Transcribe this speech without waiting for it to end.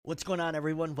What's going on,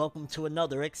 everyone? Welcome to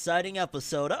another exciting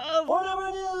episode of Whatever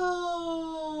News!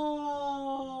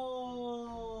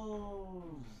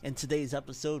 In today's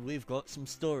episode, we've got some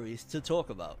stories to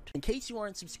talk about. In case you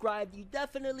aren't subscribed, you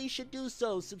definitely should do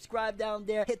so. Subscribe down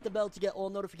there, hit the bell to get all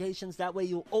notifications. That way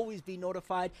you'll always be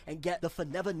notified and get the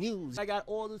Forever News. I got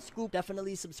all the scoop.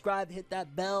 Definitely subscribe, hit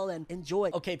that bell, and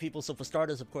enjoy. Okay, people, so for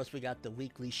starters, of course, we got the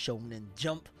weekly Shonen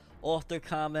Jump author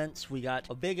comments. We got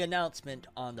a big announcement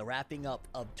on the wrapping up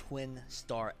of Twin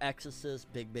Star Exorcist.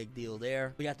 Big deal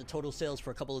there. We got the total sales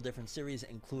for a couple of different series,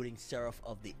 including Seraph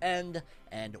of the End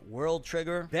and World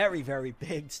Trigger. Very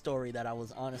big story that I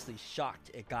was honestly shocked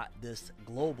it got this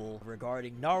global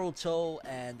regarding Naruto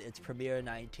and its premiere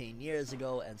 19 years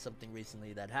ago, and something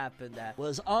recently that happened that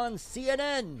was on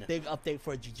CNN. Big update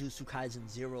for Jujutsu Kaisen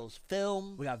Zero's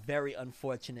film. We got very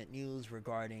unfortunate news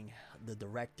regarding the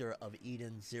director of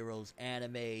Eden Zero's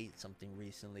anime. Something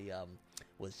recently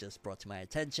was just brought to my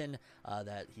attention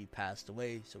that he passed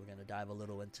away, so we're going to dive a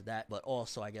little into that. But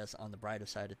also, I guess, on the brighter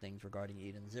side of things regarding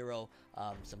Eden Zero,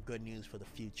 some good news for the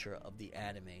future of the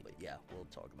anime. But yeah, we'll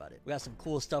talk about it. We got some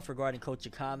cool stuff regarding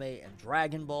Kochikame and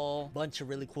Dragon Ball. Bunch of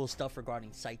really cool stuff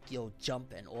regarding Saikyo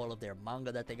Jump and all of their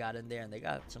manga that they got in there, and they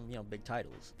got some, big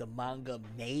titles. The manga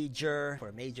Major.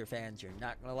 For Major fans, you're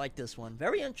not going to like this one.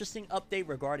 Very interesting update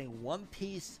regarding One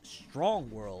Piece Strong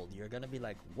World. You're going to be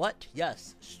like, what?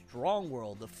 Yes, Strong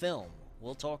World, the film.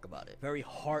 We'll talk about it. Very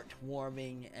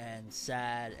heartwarming and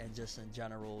sad, and just in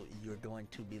general, you're going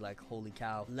to be like, holy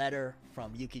cow. Letter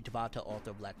from Yuki Tabata, author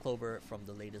of Black Clover, from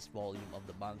the latest volume of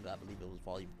the manga. I believe it was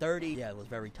volume 30. Yeah, it was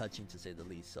very touching to say the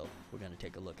least, so we're going to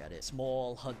take a look at it.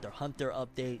 Small Hunter x Hunter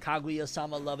update.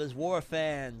 Kaguya-sama Love is War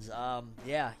fans.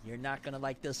 Yeah, you're not going to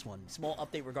like this one. Small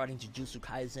update regarding Jujutsu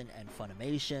Kaisen and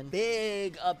Funimation.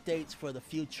 Big updates for the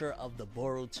future of the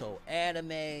Boruto anime.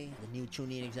 The new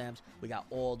Chunin exams. We got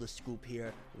all the scoop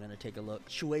here. We're gonna take a look.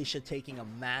 Shueisha taking a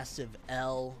massive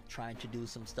L, trying to do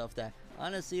some stuff that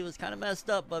honestly was kind of messed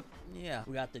up, but yeah.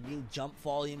 We got the new Jump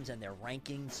volumes and their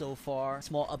rankings so far.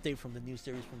 Small update from the new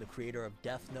series from the creator of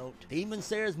Death Note. Demon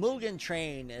Slayer's Mugen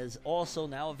Train is also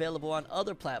now available on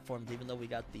other platforms, even though we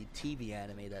got the TV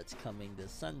anime that's coming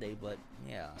this Sunday, but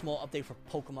yeah. Small update for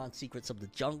Pokemon Secrets of the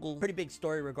Jungle. Pretty big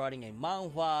story regarding a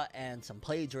manhwa and some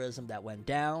plagiarism that went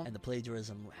down, and the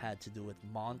plagiarism had to do with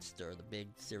Monster, the big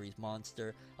series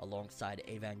Monster, alongside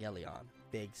Evangelion.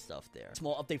 Big stuff there.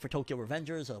 Small update for Tokyo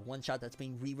Revengers, a one-shot that's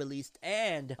being re-released,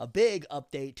 and a big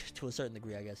update, to a certain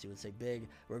degree, I guess you would say big,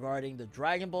 regarding the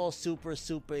Dragon Ball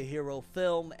superhero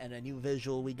film, and a new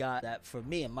visual we got that, for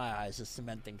me, in my eyes, is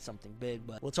cementing something big,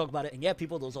 but we'll talk about it. And yeah,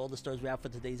 people, those are all the stories we have for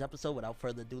today's episode. Without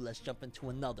further ado, let's jump into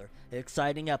another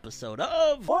exciting episode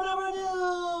of Whatever News!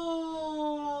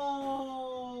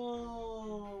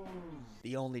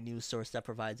 The only news source that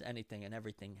provides anything and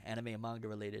everything anime and manga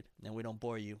related, and we don't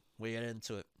bore you. We get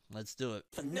into it. Let's do it.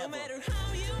 No matter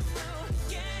how you move,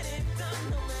 get it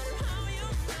done. No matter how you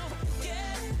move,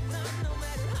 get it done. No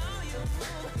matter how you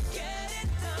move, get it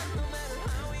done. No matter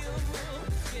how you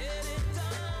move, get it done.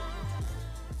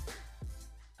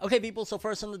 Okay, people, so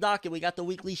first on the docket, we got the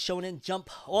weekly Shonen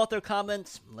Jump author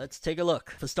comments. Let's take a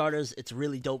look. For starters, it's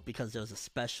really dope because there's a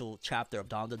special chapter of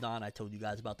Dandadan I told you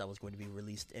guys about that was going to be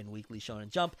released in Weekly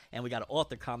Shonen Jump, and we got an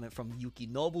author comment from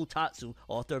Yukinobu Tatsu,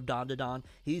 author of Dandadan.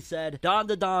 He said,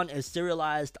 Dandadan is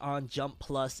serialized on Jump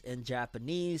Plus in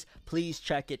Japanese. Please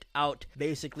check it out.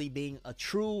 Basically being a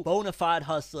true bona fide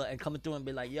hustler and coming through and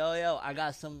be like, yo, I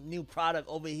got some new product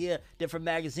over here, different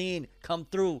magazine, come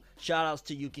through. Shout outs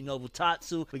to Yukinobu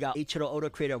Tatsu. We got Ichiro Oda,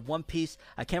 creator of One Piece.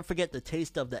 I can't forget the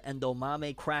taste of the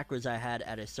Endomame crackers I had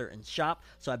at a certain shop,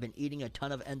 so I've been eating a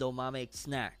ton of Endomame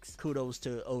snacks. Kudos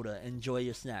to Oda. Enjoy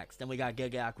your snacks. Then we got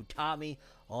Gege Akutami,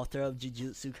 author of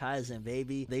Jujutsu Kaisen,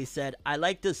 baby. They said, I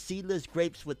like the seedless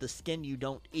grapes with the skin you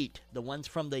don't eat. The ones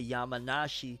from the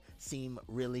Yamanashi seem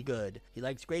really good. He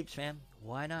likes grapes, fam.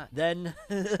 Why not? Then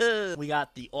we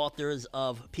got the authors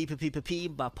of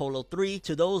PPPP Bipolar 3.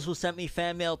 To those who sent me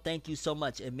fan mail, thank you so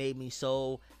much. It made me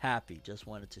so happy. Just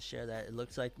wanted to share that. It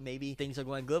looks like maybe things are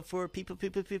going good for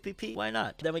PPPP. Why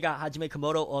not? Then we got Hajime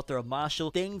Komodo, author of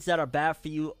Marshall. Things that are bad for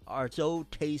you are so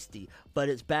tasty, but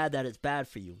it's bad that it's bad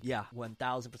for you. Yeah,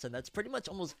 1000%. That's pretty much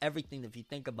almost everything if you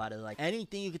think about it. Like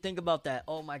anything you can think about that,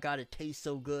 oh my god, it tastes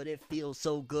so good, it feels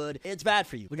so good, it's bad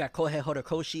for you. We got Kohei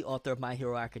Horikoshi, author of My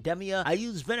Hero Academia. I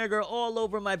used vinegar all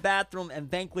over my bathroom and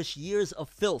vanquished years of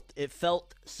filth. It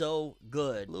felt so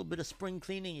good. A little bit of spring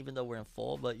cleaning, even though we're in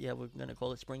fall, but yeah, we're gonna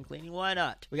call it spring cleaning. Why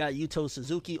not? We got Yuto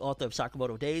Suzuki, author of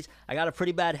Sakamoto Days. I got a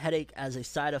pretty bad headache as a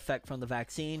side effect from the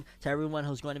vaccine. To everyone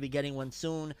who's going to be getting one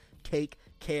soon, take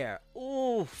care.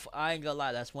 Oof, I ain't gonna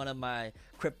lie, that's one of my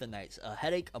kryptonites. A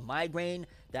headache, a migraine,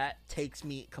 that takes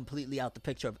me completely out the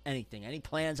picture of anything. Any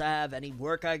plans I have, any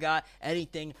work I got,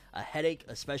 anything, a headache,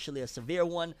 especially a severe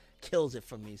one, kills it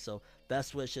for me. So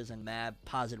best wishes and mad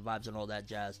positive vibes and all that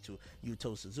jazz to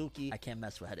Yuto Suzuki. I can't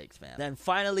mess with headaches, fam. Then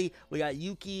finally, we got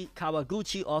Yuki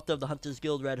Kawaguchi, author of the Hunter's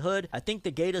Guild Red Hood. I think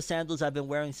the gator sandals I've been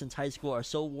wearing since high school are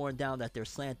so worn down that they're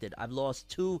slanted. I've lost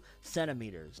 2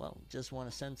 centimeters. Well, just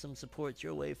want to send some support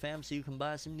your way, fam, so you can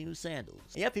buy some new sandals.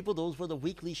 Yeah, people, those were the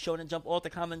weekly Shonen Jump author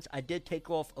comments. I did take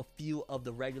off a few of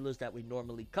the regulars that we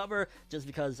normally cover, just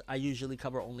because I usually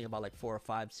cover only about like 4 or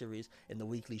 5 series in the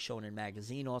weekly Shonen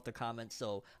magazine author comments.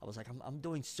 So I was like, I'm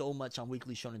doing so much on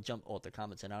weekly Shonen Jump author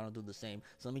comments, and I don't do the same.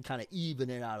 So let me kind of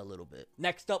even it out a little bit.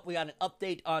 Next up, we got an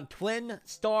update on Twin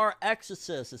Star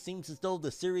Exorcist. It seems as though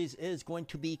the series is going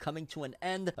to be coming to an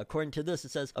end. According to this,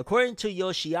 it says, according to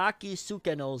Yoshiaki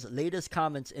Sukeno's latest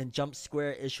comments in Jump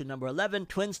Square issue number 11,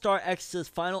 Twin Star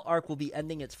Exorcist's final arc will be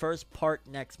ending its first part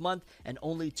next month, and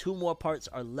only 2 more parts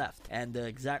are left. And the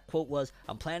exact quote was,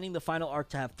 I'm planning the final arc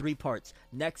to have 3 parts.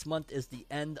 Next month is the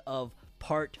end of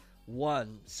part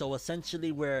 1. So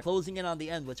essentially we're closing in on the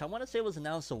end, which I want to say was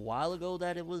announced a while ago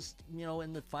that it was, you know,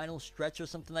 in the final stretch or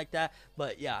something like that.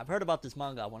 But yeah, I've heard about this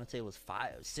manga. I want to say it was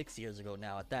 5 or 6 years ago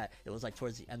now at that. It was like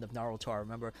towards the end of Naruto. I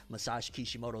remember Masashi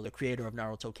Kishimoto, the creator of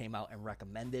Naruto, came out and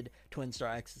recommended Twin Star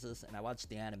Exorcist, and I watched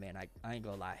the anime, and I ain't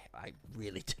gonna lie, I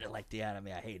really didn't like the anime.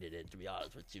 I hated it, to be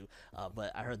honest with you.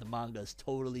 But I heard the manga is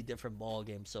totally different ball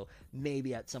game, so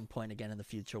maybe at some point again in the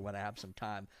future when I have some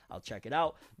time, I'll check it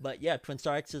out. But yeah, Twin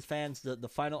Star Exorcist fans, the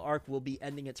final arc will be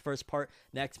ending its first part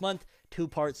next month. 2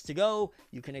 parts to go.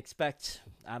 You can expect,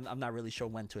 I'm not really sure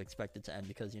when to expect it to end,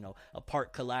 because, you know, a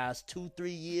part could last 2,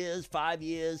 3 years, 5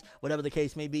 years, whatever the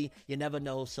case may be. You never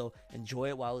know, so enjoy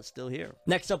it while it's still here.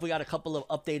 Next up, we got a couple of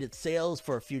updated sales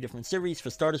for a few different series. For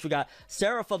starters, we got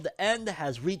Seraph of the End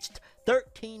has reached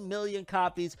 13 million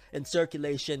copies in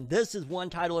circulation. This is one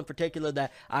title in particular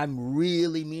that I'm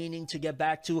really meaning to get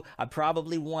back to. I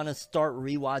probably want to start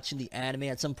rewatching the anime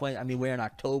at some point. I mean, we're in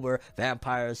October.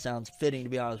 Vampires sounds fitting, to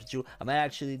be honest with you. I might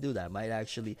actually do that. I might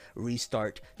actually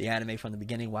restart the anime from the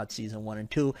beginning, watch season 1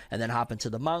 and 2, and then hop into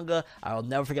the manga. I'll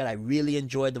never forget, I really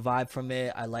enjoyed the vibe from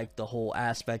it. I like the whole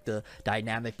aspect, the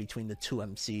dynamic between the 2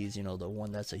 MCs, you know, the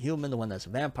one that's a human, the one that's a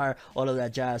vampire, all of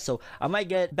that jazz. So I might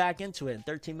get back into it.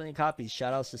 13 million copies.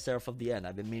 Shout outs to Seraph of the End.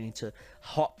 I've been meaning to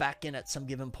hop back in at some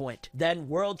given point. Then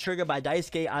World Trigger by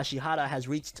Daisuke Ashihara has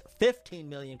reached 15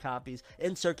 million copies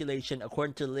in circulation,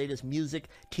 according to the latest music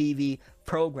TV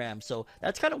program. So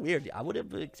that's kind of weird. I would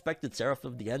have expected Seraph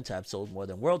of the End to have sold more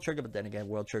than World Trigger, but then again,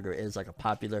 World Trigger is like a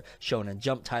popular Shonen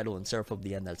Jump title, and Seraph of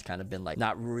the End that's kind of been like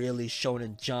not really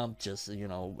Shonen Jump, just, you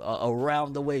know,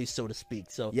 around the way, so to speak.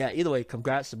 So yeah, either way,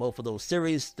 congrats to both of those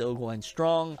series, still going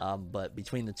strong. But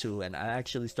between the 2, and I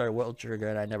actually started World Trigger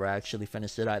and I never actually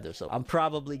finished it either, so I'm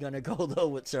probably gonna go though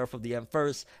with Seraph of the End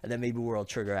first, and then maybe World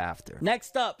Trigger after.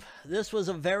 Next up, this was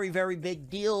a very, very big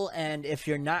deal, and if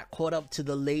you're not caught up to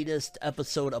the latest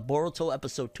episode of Boruto,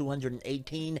 episode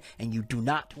 218, and you do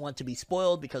not want to be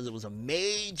spoiled because it was a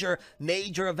major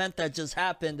event that just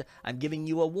happened, I'm giving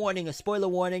you a warning, a spoiler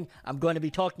warning. I'm going to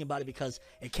be talking about it because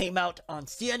it came out on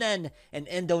CNN in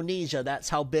Indonesia. That's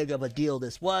how big of a deal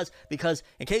this was, because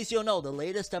in case you don't know, the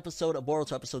latest episode of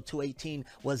Boruto, episode 218,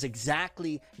 was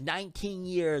exactly 19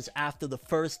 years after the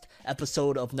first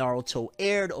episode of Naruto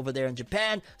aired over there in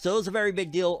Japan. So it was a very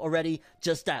big deal already,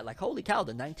 just that, like, holy cow,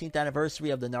 the 19th anniversary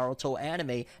of the Naruto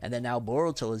anime, and then now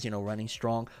Boruto is, you know, running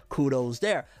strong. Kudos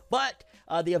there. But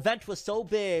the event was so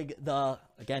big,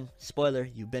 again, spoiler,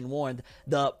 you've been warned,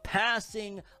 the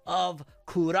passing of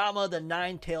Kurama the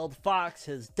Nine-Tailed Fox,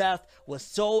 his death was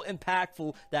so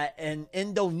impactful that in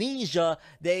Indonesia,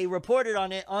 they reported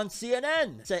on it on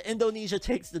CNN. So Indonesia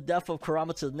takes the death of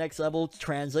Kurama to the next level.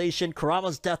 Translation,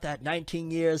 Kurama's death at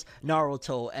 19 years,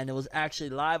 Naruto. And it was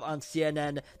actually live on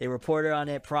CNN. They reported on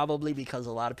it probably because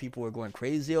a lot of people were going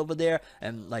crazy over there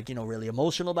and, like, you know, really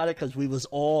emotional about it, because we was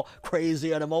all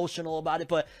crazy and emotional about it.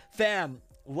 But fam,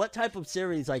 what type of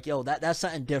series, like, yo, that's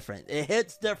something different. It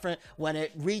hits different when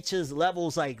it reaches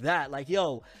levels like that. Like,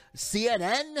 yo,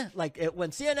 CNN, like,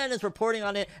 when CNN is reporting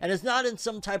on it, and it's not in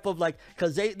some type of, like,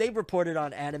 because they've reported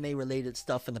on anime related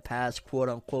stuff in the past, quote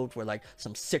unquote, where like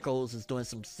some sickos is doing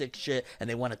some sick shit and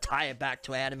they want to tie it back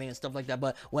to anime and stuff like that.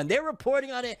 But when they're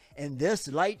reporting on it in this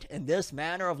light, in this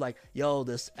manner of like, yo,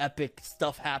 this epic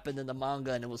stuff happened in the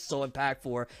manga and it was so impactful,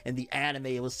 or in the anime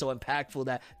it was so impactful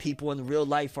that people in real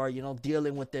life are, you know,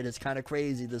 dealing with it, it's kind of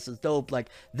crazy, this is dope, like,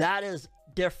 that is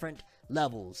different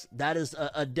levels. That is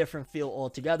a different feel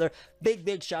altogether.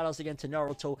 Big shout outs again to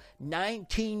Naruto.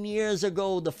 19 years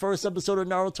ago, the first episode of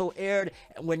Naruto aired,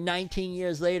 and we're 19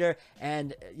 years later,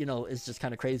 and you know, it's just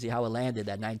kind of crazy how it landed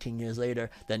that 19 years later,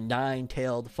 the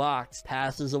nine-tailed fox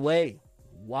passes away.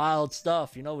 Wild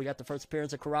stuff. You know, we got the first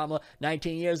appearance of Kurama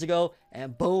 19 years ago,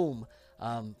 and boom.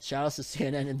 Shout out to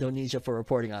CNN Indonesia for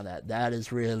reporting on that. That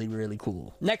is really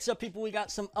cool. Next up, people, we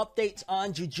got some updates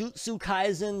on Jujutsu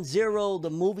Kaisen 0, the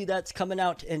movie that's coming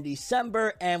out in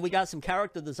December, and we got some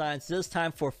character designs this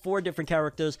time for 4 different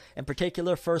characters in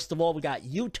particular. First of all, we got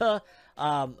Yuta,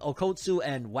 Okotsu,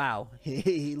 and wow,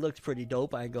 he looks pretty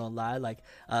dope, I ain't gonna lie. Like,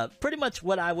 pretty much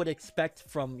what I would expect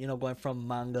from, you know, going from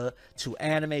manga to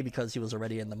anime, because he was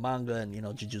already in the manga and, you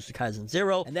know, Jujutsu Kaisen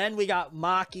 0. And then we got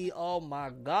Maki. Oh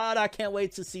my god, I can't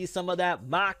wait to see some of that.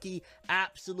 Maki,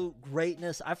 absolute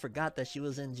greatness. I forgot that she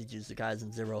was in Jujutsu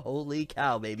Kaisen 0. Holy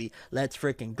cow, baby. Let's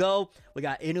freaking go. We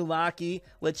got Inumaki,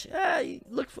 which,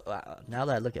 now that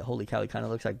I look at Holy Cow, he kind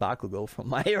of looks like Bakugo from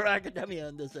My Hero Academia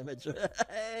in this image.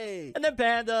 Hey. And then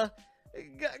Panda.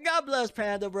 God bless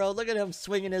Panda, bro. Look at him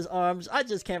swinging his arms. I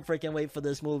just can't freaking wait for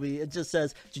this movie. It just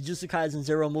says Jujutsu Kaisen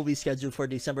 0 movie scheduled for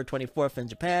December 24th in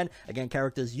Japan. Again,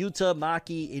 characters Yuta,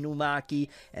 Maki, Inumaki,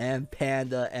 and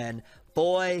Panda. And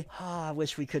boy, I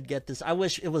wish we could get this. I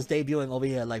wish it was debuting over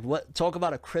here. Like, what? Talk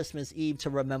about a Christmas Eve to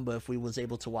remember if we was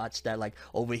able to watch that, like,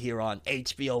 over here on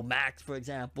HBO Max, for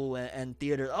example, and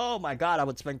theaters. Oh my god, I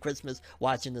would spend Christmas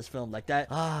watching this film like that.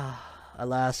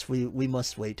 Alas, we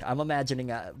must wait. I'm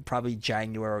imagining probably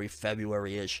January,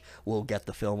 February-ish, we'll get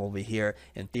the film over here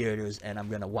in theaters, and I'm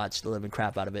gonna watch the living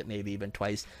crap out of it, maybe even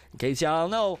twice. In case y'all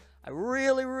don't know, I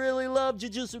really love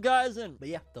Jujutsu Kaisen. But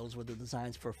yeah, those were the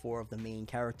designs for 4 of the main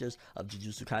characters of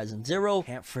Jujutsu Kaisen 0.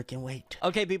 Can't freaking wait.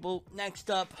 Okay, people,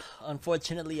 next up,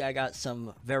 unfortunately, I got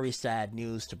some very sad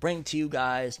news to bring to you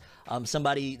guys.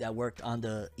 Somebody that worked on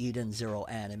the Eden Zero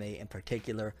anime, in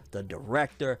particular, the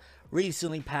director,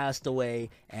 recently passed away.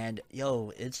 And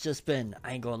yo, it's just been,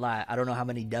 I ain't gonna lie, I don't know how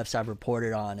many deaths I've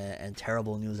reported on and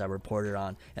terrible news I reported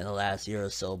on in the last year or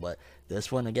so, but this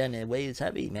one, again, it weighs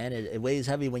heavy, man. It weighs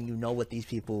heavy when you know what these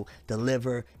people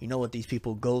deliver, you know what these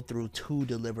people go through to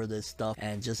deliver this stuff,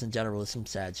 and just in general, some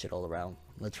sad shit all around.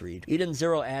 Let's read. Eden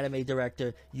Zero anime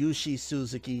director Yushi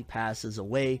Suzuki passes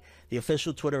away. The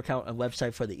official Twitter account and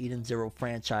website for the Eden Zero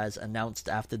franchise announced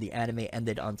after the anime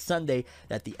ended on Sunday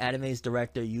that the anime's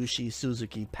director Yushi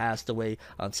Suzuki passed away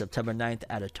on September 9th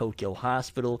at a Tokyo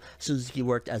hospital. Suzuki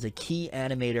worked as a key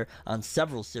animator on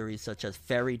several series such as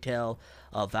Fairy Tail,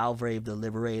 Valvrave the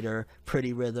Liberator,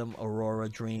 Pretty Rhythm, Aurora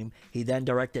Dream. He then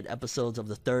directed episodes of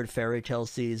the 3rd Fairy Tail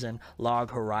season, Log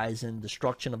Horizon,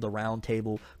 Destruction of the Round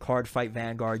Table, Card Fight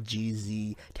Vanguard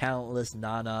GZ, Talentless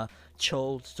Nana,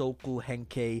 Chosoku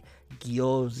Henkei,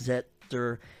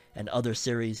 Gyozetsu, and other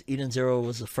series. Eden Zero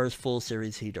was the first full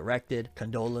series he directed.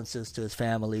 Condolences to his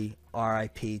family.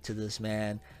 R.I.P. to this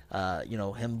man. You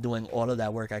know, him doing all of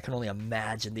that work, I can only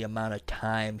imagine the amount of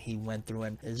time he went through,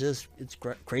 and it's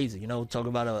crazy. You know, talk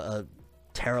about a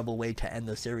terrible way to end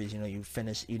the series. You know, you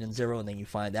finish Eden Zero and then you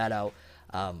find that out.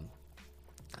 I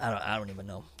don't even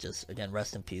know. Just, again,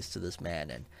 rest in peace to this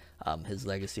man, and his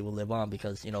legacy will live on,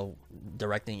 because, you know,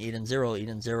 directing Eden Zero,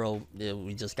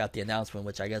 we just got the announcement,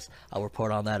 which I guess I'll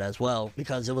report on that as well,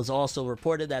 because it was also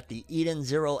reported that the Eden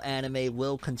Zero anime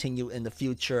will continue in the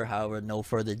future. However, no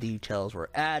further details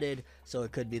were added, so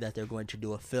it could be that they're going to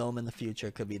do a film in the future.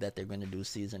 It could be that they're going to do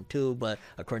season 2, but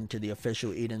according to the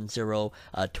official Eden Zero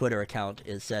Twitter account,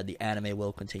 it said the anime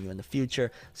will continue in the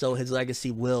future, so his legacy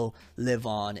will live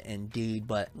on indeed.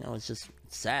 But, you know, it's just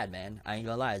sad, man. I ain't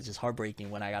gonna lie, it's just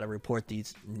heartbreaking when I gotta report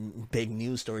these big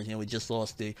news stories. You know, we just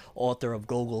lost the author of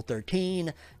Gogol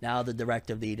 13, now the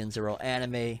director of the Eden Zero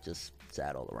anime. Just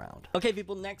sad all around. Okay,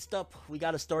 people, next up, we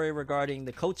got a story regarding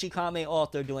the Kochi Kame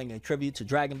author doing a tribute to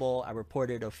Dragon Ball. I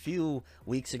reported a few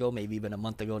weeks ago, maybe even a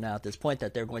month ago now at this point,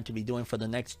 that they're going to be doing for the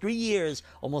next 3 years.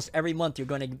 Almost every month, you're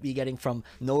going to be getting from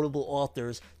notable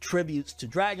authors tributes to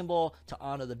Dragon Ball to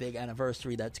honor the big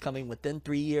anniversary that's coming within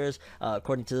 3 years.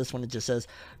 According to this one, it just says,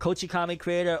 Kochi Kame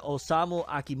creator Osamu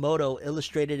Akimoto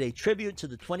illustrated a tribute to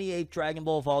the 28th Dragon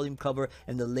Ball volume cover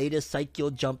in the latest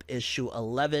Saikyo Jump issue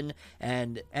 11.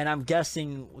 And I'm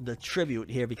guessing the tribute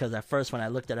here, because at first when I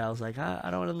looked at it, I was like, I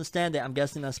don't understand it. I'm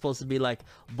guessing that's supposed to be like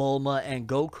Bulma and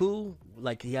Goku,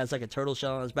 like he has like a turtle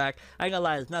shell on his back. I ain't gonna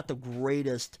lie, it's not the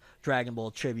greatest Dragon Ball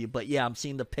tribute, but yeah, I'm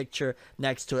seeing the picture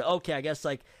next to it. Okay, I guess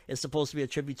like it's supposed to be a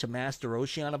tribute to Master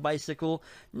Roshi on a bicycle.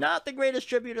 Not the greatest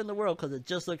tribute in the world, because it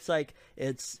just looks like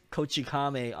it's Kochi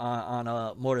Kame on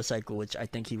a motorcycle, which I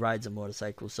think he rides a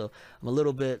motorcycle, so I'm a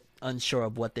little bit unsure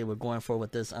of what they were going for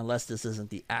with this, unless this isn't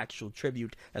the actual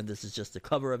tribute and this is just the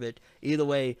cover of it. Either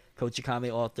way, Kochikame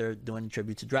author doing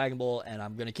tribute to Dragon Ball, and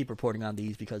I'm going to keep reporting on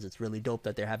these because it's really dope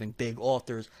that they're having big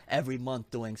authors every month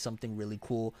doing something really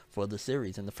cool for the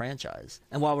series and the franchise.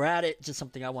 And while we're at it, just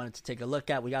something I wanted to take a look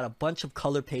at. We got a bunch of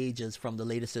color pages from the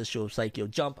latest issue of Saikyo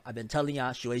Jump. I've been telling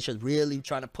y'all, Shueisha's really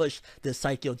trying to push this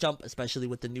Saikyo Jump, especially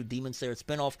with the new Demon Slayer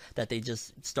spinoff that they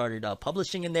just started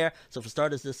publishing in there. So for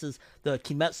starters, this is the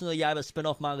Kimetsu no Yaiba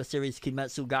spinoff manga series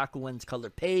Kimetsu Gakuen's color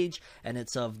page, and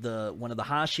it's of one of the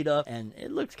Hashira, and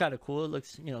it looks kind of cool. It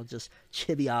looks, just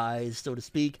chibi eyes, so to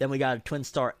speak. Then we got a Twin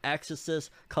Star Exorcist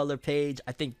color page.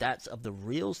 I think that's of the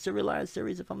real serialized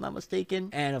series, if I'm not mistaken.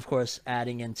 And of course,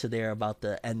 adding into there about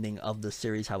the ending of the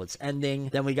series, how it's ending.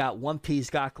 Then we got One Piece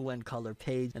Gakuen color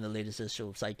page in the latest issue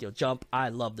of Saikyo Jump. I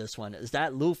love this one. Is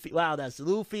that Luffy? Wow, that's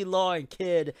Luffy, Law, and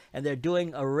Kid, and they're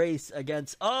doing a race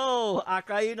against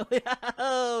Akai no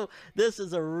Yao. This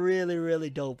is a really, really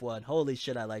dope one. Holy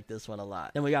shit, I like this one a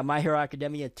lot. Then we got My Hero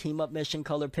Academia Team Up Mission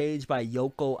color page by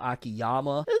Yoko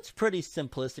Akiyama. It's pretty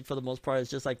simplistic for the most part. It's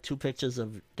just like two pictures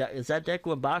of is that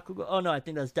Deku and Bakugo? Oh no, I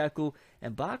think that's Deku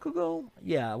and Bakugo.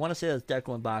 Yeah, I want to say that's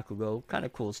Deku and Bakugo. Kind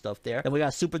of cool stuff there. Then we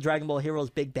got Super Dragon Ball Heroes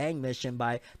Big Bang Mission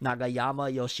by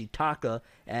Nagayama Yoshitaka,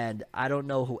 and I don't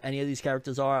know who any of these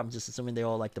characters are. I'm just assuming they're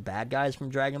all like the bad guys from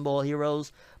Dragon Ball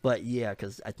Heroes, but yeah,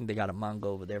 because I think they got a manga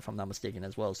over there, if I'm not mistaken,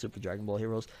 as well, Super Dragon Ball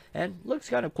Heroes, and looks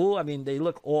kind of cool. I mean, they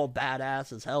look all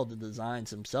badass as hell, the designs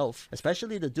himself,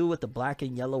 especially the dude with the black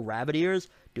and yellow rabbit ears.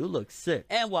 Dude looks sick.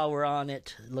 And while we're on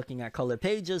it, looking at color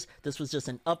pages, this was just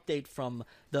an update from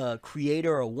the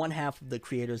creator, or one half of the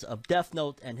creators of Death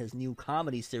Note and his new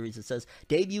comedy series. It says,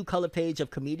 debut color page of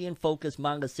comedian-focused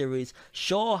manga series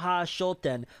Shoha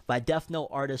Shoten by Death Note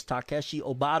artist Takeshi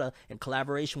Obata in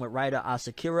collaboration with writer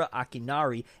Asakura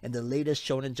Akinari in the latest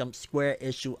Shonen Jump Square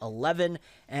issue 11.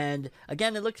 And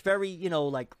again, it looks very,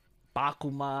 like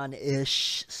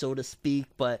Bakuman-ish, so to speak,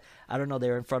 but I don't know,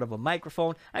 they're in front of a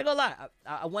microphone. I ain't gonna lie,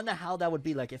 I wonder how that would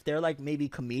be, like if they're like maybe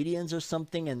comedians or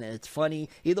something and it's funny.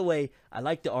 Either way, I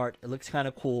like the art, it looks kind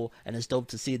of cool, and it's dope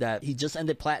to see that he just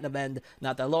ended Platinum End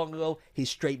not that long ago. He's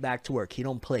straight back to work. He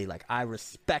don't play. Like, I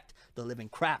respect the living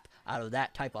crap out of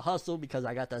that type of hustle because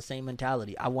I got that same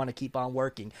mentality. I want to keep on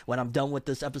working. When I'm done with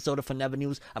this episode of Forever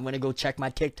News, I'm going to go check my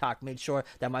TikTok, make sure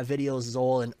that my videos is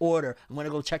all in order. I'm going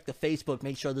to go check the Facebook,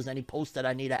 make sure there's any posts that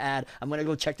I need to add. I'm going to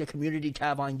go check the community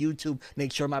tab on YouTube,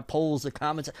 make sure my polls, the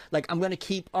comments, like I'm going to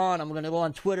keep on. I'm going to go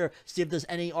on Twitter, see if there's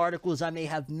any articles I may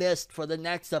have missed for the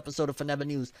next episode of Forever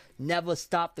News. Never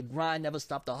stop the grind, never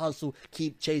stop the hustle,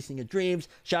 keep chasing your dreams.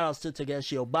 Shout outs to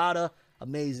Takeshi Obata.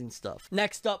 Amazing stuff.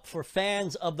 Next up, for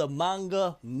fans of the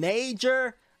manga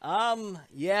Major,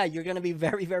 yeah, you're going to be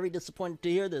very, very disappointed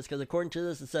to hear this, because according to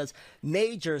this, it says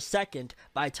Major Second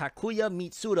by Takuya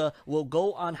Mitsuda will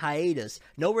go on hiatus.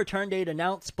 No return date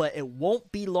announced, but it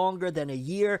won't be longer than a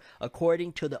year,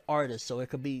 according to the artist. So it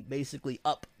could be basically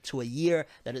up to a year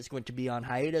that it's going to be on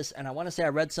hiatus. And I want to say I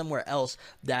read somewhere else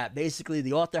that basically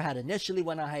the author had initially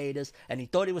went on hiatus and he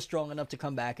thought he was strong enough to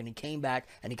come back, and he came back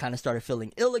and he kind of started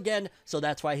feeling ill again, so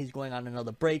that's why he's going on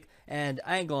another break. And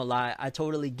I ain't gonna lie, I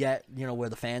totally get, where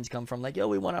the fans come from, like, yo,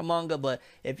 we want our manga, but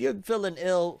if you're feeling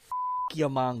ill, your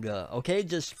manga, okay?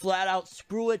 Just flat out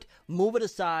screw it, move it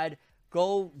aside,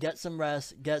 go get some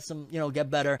rest, get some, get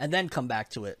better, and then come back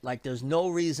to it. Like, there's no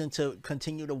reason to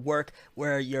continue to work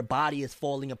where your body is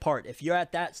falling apart. If you're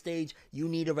at that stage, you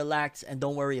need to relax and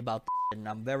don't worry about that. And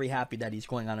I'm very happy that he's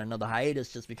going on another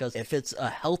hiatus, just because if it's a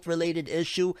health-related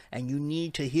issue and you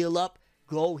need to heal up,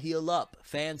 go heal up.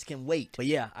 Fans can wait. But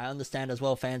yeah, I understand as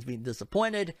well, fans being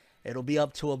disappointed. It'll be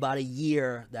up to about a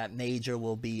year that Major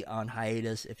will be on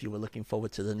hiatus if you were looking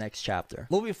forward to the next chapter.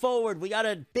 Moving forward, we got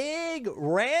a big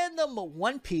random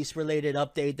One Piece related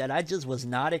update that I just was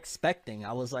not expecting.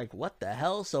 I was like, what the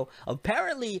hell? So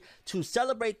apparently, to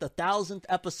celebrate the 1000th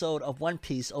episode of One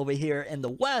Piece over here in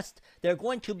the West, they're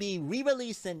going to be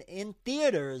re-releasing in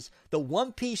theaters the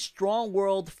One Piece Strong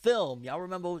World film. Y'all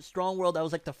remember Strong World? That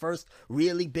was like the first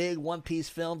really big One Piece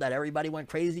film that everybody went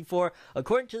crazy for.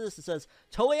 According to this, it says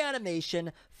Toei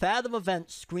Animation, Fathom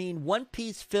Events screen One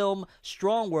Piece film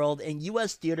Strong World in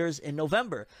U.S. theaters in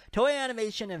November. Toei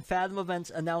Animation and Fathom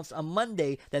Events announced on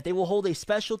Monday that they will hold a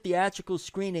special theatrical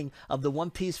screening of the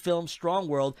One Piece film Strong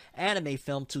World anime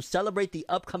film to celebrate the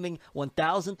upcoming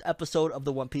 1000th episode of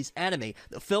the One Piece anime.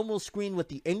 The film will screen with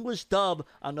the English dub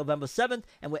on November 7th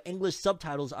and with English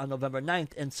subtitles on November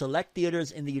 9th in select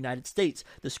theaters in the United States.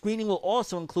 The screening will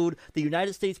also include the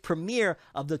United States premiere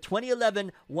of the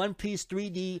 2011 One Piece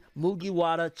 3D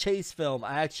Mugiwara chase film.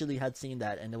 I actually had seen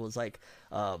that, and it was like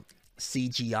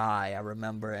CGI, I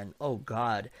remember, and oh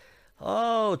god,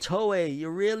 Oh, Toei, you're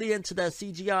really into that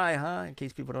CGI, huh? In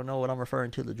case people don't know what I'm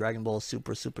referring to, the Dragon Ball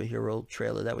Super superhero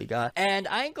trailer that we got. And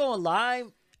I ain't gonna lie,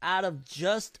 out of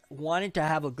just wanting to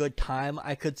have a good time,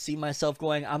 I could see myself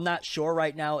going. I'm not sure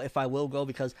right now if I will go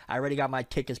because I already got my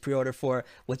tickets pre-ordered for,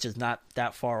 which is not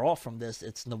that far off from this.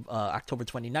 It's October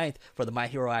 29th for the My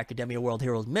Hero Academia World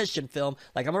Heroes Mission film.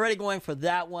 Like, I'm already going for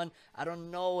that one. I don't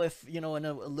know if, in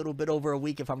a little bit over a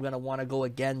week, if I'm going to want to go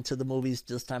again to the movies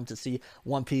this time to see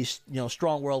One Piece,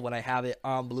 Strong World when I have it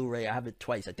on Blu-ray. I have it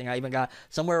twice. I think I even got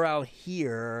somewhere around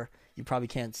here. You probably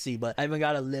can't see, but I even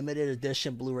got a limited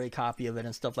edition Blu-ray copy of it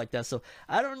and stuff like that. So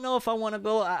I don't know if I want to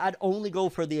go. I'd only go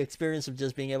for the experience of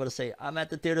just being able to say, I'm at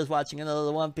the theaters watching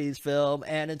another One Piece film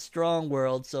and it's Strong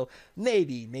World. So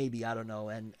maybe, I don't know.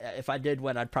 And if I did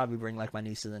win, I'd probably bring like my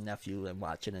nieces and nephew and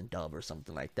watch it in dub or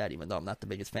something like that, even though I'm not the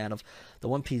biggest fan of the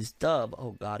One Piece dub.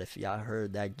 Oh God, if y'all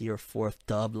heard that Gear 4th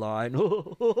dub line.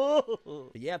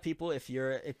 But yeah, people, if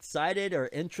you're excited or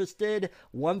interested,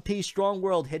 One Piece Strong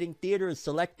World hitting theaters,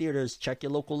 select theaters. Check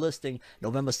your local listing.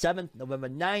 November 7th, November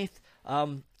 9th.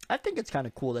 I think it's kind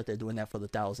of cool that they're doing that for the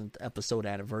 1000th episode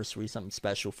anniversary, something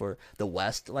special for the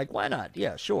West. Like, why not?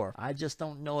 Yeah, sure. I just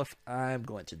don't know if I'm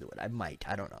going to do it. I might.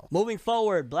 I don't know. Moving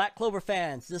forward, Black Clover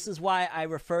fans, this is why I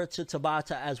refer to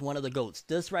Tabata as one of the GOATs.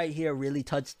 This right here really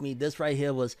touched me. This right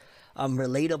here was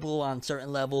relatable on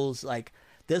certain levels. Like,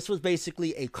 this was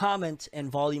basically a comment in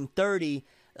volume 30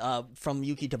 from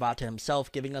Yuki Tabata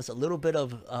himself, giving us a little bit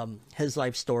of his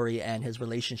life story and his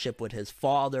relationship with his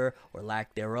father, or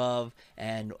lack thereof,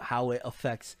 and how it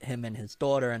affects him and his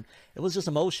daughter. And it was just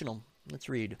emotional. Let's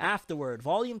read. Afterward,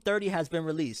 Volume 30 has been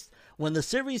released. When the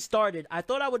series started, I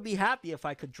thought I would be happy if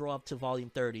I could draw up to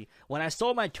Volume 30. When I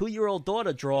saw my 2-year-old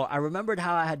daughter draw, I remembered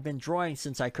how I had been drawing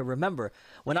since I could remember.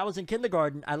 When I was in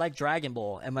kindergarten, I liked Dragon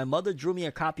Ball, and my mother drew me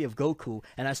a copy of Goku,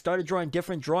 and I started drawing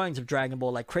different drawings of Dragon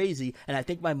Ball like crazy, and I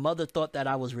think my mother thought that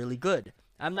I was really good.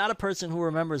 I'm not a person who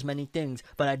remembers many things,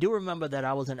 but I do remember that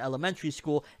I was in elementary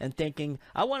school and thinking,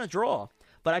 I want to draw.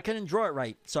 But I couldn't draw it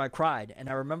right, so I cried. And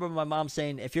I remember my mom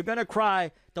saying, if you're going to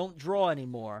cry, don't draw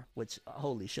anymore. Which,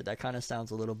 holy shit, that kind of sounds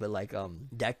a little bit like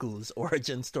Deku's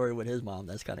origin story with his mom.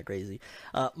 That's kind of crazy.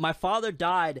 My father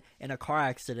died in a car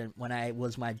accident when I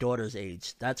was my daughter's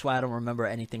age. That's why I don't remember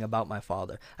anything about my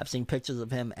father. I've seen pictures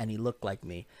of him, and he looked like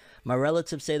me. My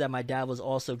relatives say that my dad was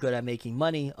also good at making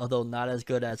money, although not as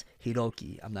good as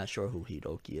Hiroki. I'm not sure who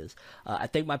Hiroki is. I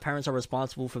think my parents are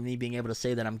responsible for me being able to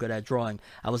say that I'm good at drawing.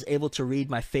 I was able to read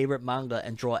my favorite manga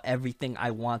and draw everything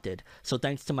I wanted. So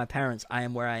thanks to my parents, I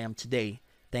am where I am today.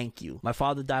 Thank you. My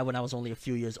father died when I was only a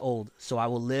few years old, so I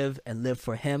will live and live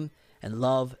for him, and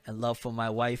love for my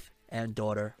wife and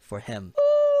daughter for him.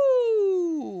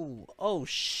 Ooh! Oh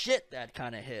shit, that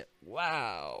kind of hit.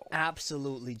 Wow.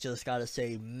 Absolutely, just gotta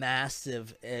say,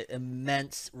 massive,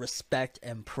 immense respect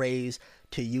and praise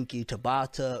to Yuki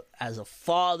Tabata. As a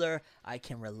father, I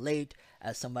can relate.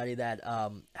 As somebody that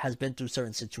has been through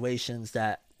certain situations,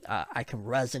 that I can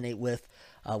resonate with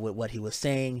what he was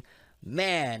saying.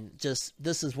 Man, just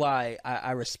this is why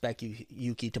I respect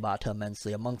Yuki Tabata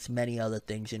immensely. Amongst many other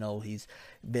things, he's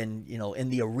been, in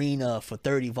the arena for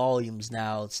 30 volumes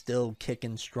now, still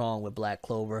kicking strong with Black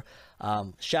Clover.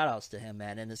 Shout outs to him,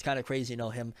 man. And it's kind of crazy,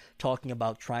 him talking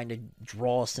about trying to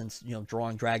draw since,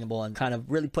 drawing Dragon Ball, and kind of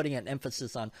really putting an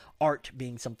emphasis on art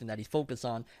being something that he's focused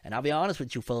on. And I'll be honest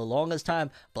with you, for the longest time,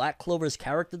 Black Clover's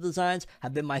character designs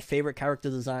have been my favorite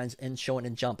character designs in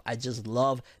Shonen Jump. I just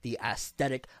love the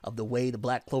aesthetic of the way the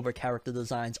Black Clover character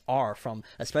designs are, from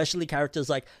especially characters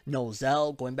like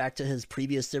Nozel, going back to his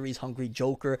previous series, Hungry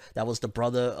Joker, that was the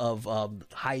brother of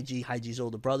Haiji's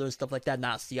older brother and stuff like that,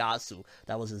 not Siasu,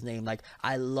 that was his name. Like,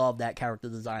 I love that character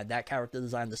design.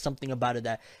 There's something about it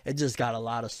that it just got a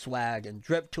lot of swag and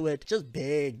drip to it. Just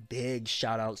big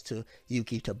shout outs to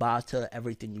Yuki Tabata,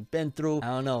 everything you've been through. I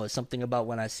don't know, it's something about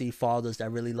when I see fathers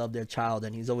that really love their child,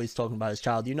 and he's always talking about his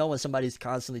child. When somebody's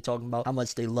constantly talking about how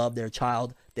much they love their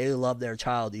child, they love their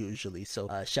child usually. So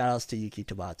shout outs to Yuki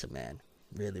Tabata, man.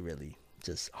 Really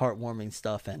just heartwarming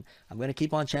stuff. And I'm going to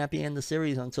keep on championing the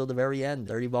series until the very end.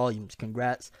 30 volumes.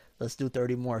 Congrats. Let's do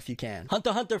 30 more if you can.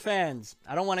 Hunter x Hunter fans,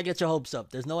 I don't want to get your hopes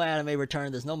up. There's no anime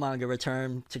return. There's no manga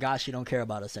return. Togashi don't care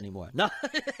about us anymore. No.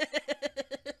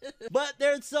 But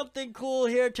there's something cool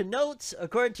here to note.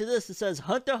 According to this, it says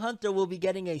Hunter x Hunter will be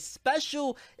getting a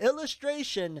special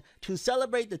illustration to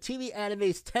celebrate the TV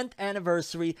anime's 10th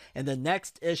anniversary in the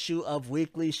next issue of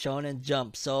Weekly Shonen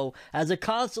Jump. So, as a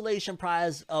consolation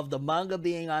prize of the manga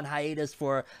being on hiatus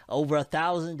for over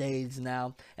 1,000 days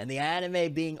now, and the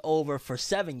anime being over for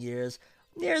 7 years,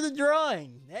 Here's a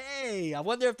drawing. Hey, I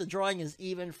wonder if the drawing is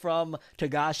even from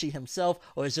Togashi himself,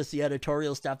 or it's just the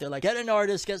editorial staff. They're like, get an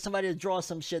artist, get somebody to draw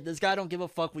some shit. This guy don't give a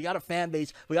fuck. We got a fan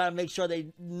base. We got to make sure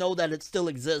they know that it still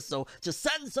exists. So just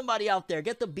send somebody out there.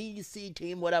 Get the BC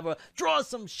team, whatever. Draw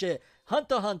some shit.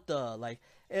 Hunter x Hunter. Like,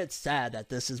 it's sad that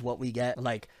this is what we get.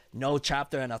 Like, no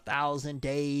chapter in 1,000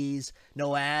 days,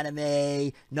 no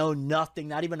anime, no nothing,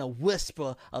 not even a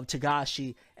whisper of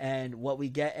Togashi. And what we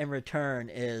get in return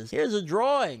is, here's a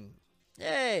drawing.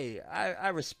 Hey, I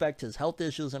respect his health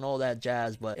issues and all that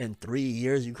jazz, but in 3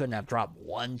 years, you couldn't have dropped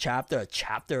one chapter, a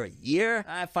chapter a year?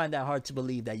 I find that hard to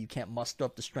believe that you can't muster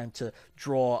up the strength to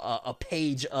draw a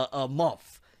page a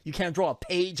month. You can't draw a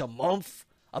page a month?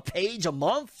 A page a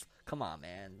month? Come on,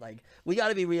 man. Like, we got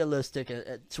to be realistic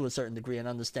to a certain degree and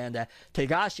understand that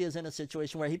Togashi is in a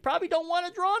situation where he probably don't want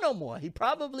to draw no more. He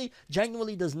probably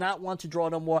genuinely does not want to draw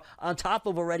no more, on top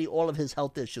of already all of his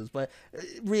health issues. But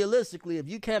realistically, if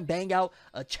you can't bang out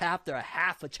a chapter, a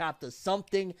half a chapter,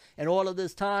 something in all of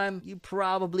this time, you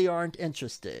probably aren't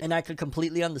interested. And I could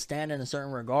completely understand in a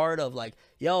certain regard of like,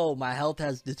 yo, my health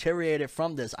has deteriorated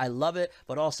from this. I love it.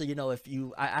 But also, you know, if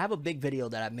you, I have a big video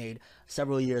that I made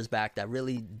several years back that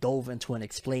really dove into and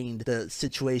explained the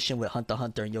situation with Hunter x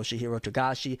Hunter and Yoshihiro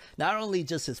Togashi. Not only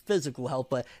just his physical health,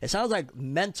 but it sounds like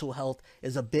mental health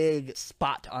is a big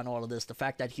spot on all of this. The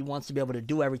fact that he wants to be able to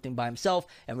do everything by himself,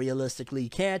 and realistically he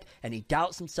can't, and he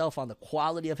doubts himself on the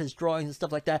quality of his drawings and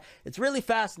stuff like that. It's really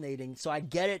fascinating. So I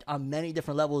get it on many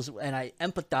different levels, and I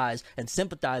empathize and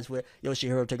sympathize with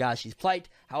Yoshihiro Togashi's plight.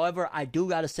 However, I do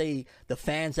gotta say, the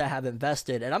fans that have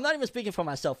invested, and I'm not even speaking for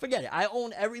myself, forget it. I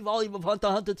own every volume of Hunter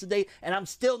x Hunter to date, and I'm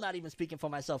still not even speaking for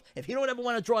myself. If he don't ever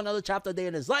want to draw another chapter a day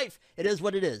in his life, it is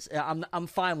what it is. I'm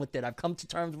fine with it. I've come to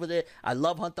terms with it. I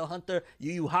love Hunter x Hunter.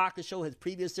 Yu Yu Hakusho, his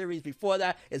previous series before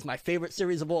that, is my favorite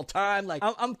series of all time. Like,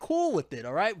 I'm cool with it,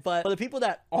 all right? But for the people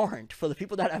that aren't, for the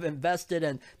people that have invested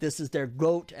and this is their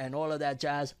GOAT and all of that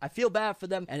jazz, I feel bad for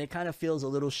them, and it kind of feels a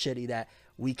little shitty that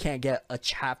we can't get a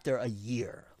chapter a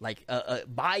year, like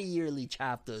bi-yearly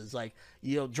chapters, like,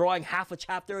 you know, drawing half a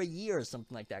chapter a year or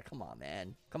something like that. Come on,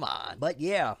 man. Come on. But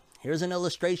yeah, here's an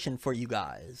illustration for you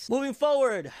guys. Moving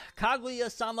forward,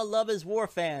 Kaguya-sama Love is War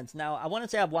fans. Now, I want to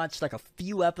say I've watched like a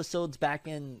few episodes back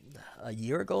in a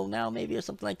year ago now, maybe, or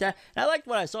something like that. And I liked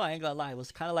what I saw, I ain't gonna lie. It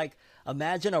was kind of like,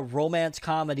 imagine a romance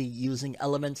comedy using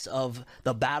elements of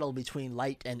the battle between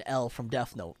Light and L from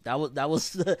Death Note. That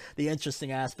was the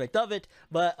interesting aspect of it.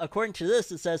 But according to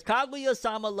this, it says,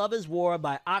 Kaguya-sama Love is War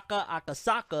by Aka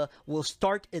Akasaka will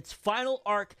start its final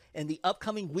arc in the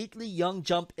upcoming weekly Young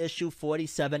Jump issue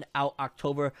 47, out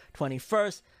October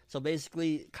 21st. So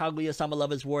basically, Kaguya-sama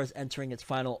Love is War is entering its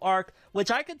final arc,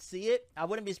 which I could see it. I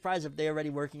wouldn't be surprised if they're already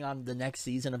working on the next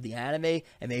season of the anime,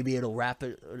 and maybe it'll wrap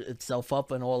itself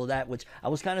up and all of that, which I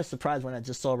was kind of surprised when I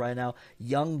just saw right now,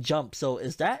 Young Jump. So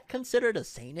is that considered a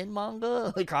seinen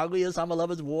manga, like Kaguya-sama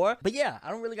Love is War? But yeah,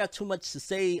 I don't really got too much to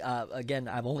say. Again,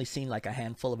 I've only seen like a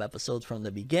handful of episodes from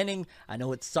the beginning. I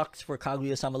know it sucks for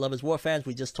Kaguya-sama Love is War fans.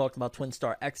 We just talked about Twin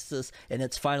Star Exorcist in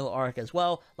its final arc as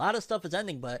well. A lot of stuff is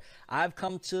ending, but I've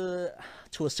come to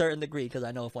a certain degree, because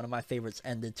I know if one of my favorites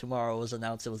ended tomorrow, was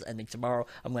announced it was ending tomorrow,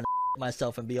 I'm gonna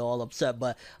myself and be all upset.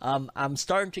 But I'm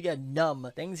starting to get numb.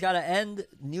 Things gotta end.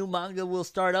 New manga will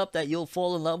start up that you'll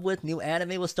fall in love with. New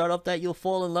anime will start up that you'll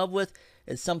fall in love with.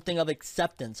 It's something of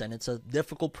acceptance, and it's a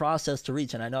difficult process to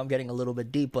reach. And I know I'm getting a little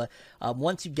bit deep, but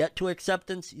once you get to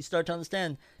acceptance, you start to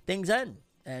understand things end.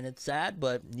 And it's sad,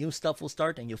 but new stuff will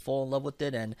start, and you'll fall in love with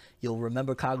it, and you'll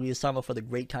remember Kaguya-sama for the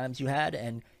great times you had,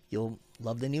 and you'll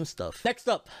love the new stuff. Next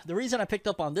up, the reason I picked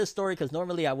up on this story, because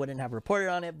normally I wouldn't have reported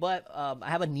on it, but I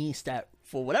have a niece that,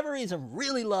 for whatever reason,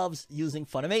 really loves using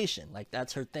Funimation. Like,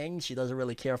 that's her thing. She doesn't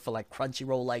really care for, like,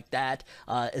 Crunchyroll like that.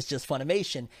 It's just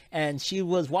Funimation. And she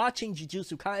was watching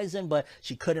Jujutsu Kaisen, but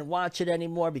she couldn't watch it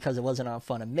anymore because it wasn't on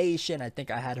Funimation. I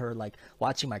think I had her, like,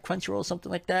 watching my Crunchyroll or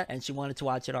something like that, and she wanted to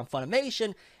watch it on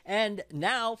Funimation. And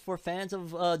now, for fans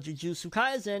of Jujutsu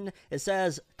Kaisen, it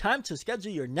says, time to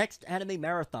schedule your next anime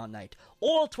marathon night.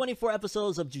 All 24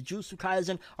 episodes of Jujutsu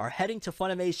Kaisen are heading to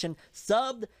Funimation,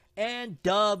 subbed and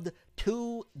dubbed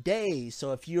today.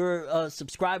 So if you're a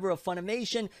subscriber of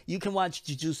Funimation, you can watch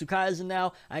Jujutsu Kaisen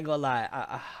now. I ain't gonna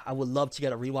lie, I would love to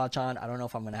get a rewatch on. I don't know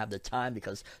if I'm gonna have the time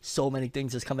because so many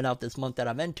things is coming out this month that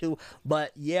I'm into.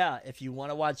 But yeah, if you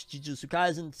want to watch Jujutsu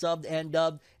Kaisen subbed and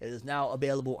dubbed, it is now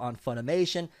available on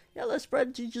Funimation. Yeah, let's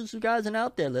spread Jujutsu Kaisen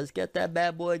out there. Let's get that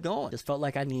bad boy going. Just felt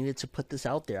like I needed to put this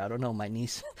out there. I don't know, my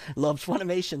niece loves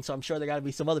Funimation, so I'm sure there gotta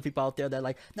be some other people out there that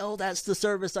like, no, that's the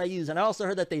service I use. And I also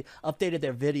heard that they updated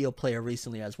their video player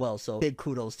recently as well. So big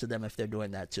kudos to them if they're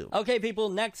doing that too. Okay, people,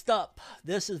 next up.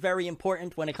 This is very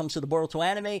important when it comes to the Boruto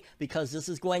anime because this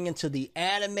is going into the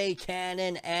anime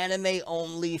canon, anime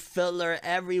only, filler,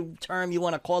 every term you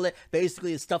want to call it.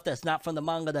 Basically, it's stuff that's not from the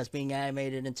manga that's being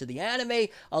animated into the anime.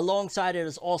 Alongside it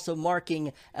is also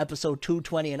marking episode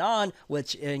 220 and on,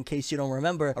 which, in case you don't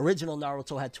remember, original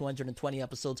Naruto had 220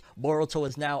 episodes. Boruto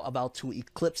is now about to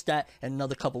eclipse that in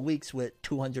another couple weeks with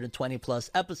 220 plus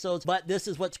episodes. But this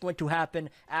is what's going to happen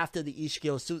after the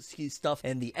Ishiki Otsutsuki stuff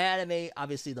in the anime.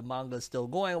 Obviously, the manga is still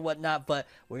going and whatnot, but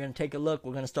we're going to take a look.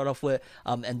 We're going to start off with,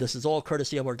 and this is all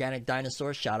courtesy of Organic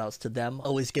Dinosaur. Shout outs to them,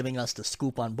 always giving us the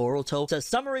scoop on Boruto. It says,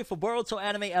 summary for Boruto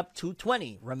anime Ep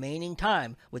 220, remaining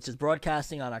time, which is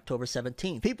broadcasting on October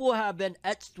 17th. People who have been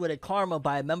etched with a karma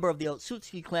by a member of the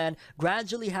Otsutsuki clan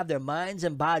gradually have their minds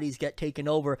and bodies get taken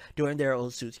over during their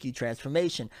Otsutsuki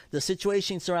transformation. The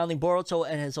situation surrounding Boruto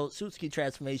and his Otsutsuki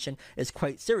transformation is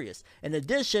quite serious. In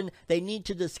addition, they need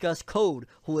to discuss Code,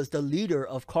 who is the leader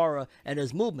of Kara and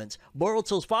his movements.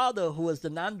 Boruto's father, who is the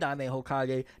Nandaime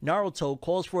Hokage, Naruto,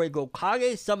 calls for a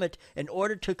Gokage summit in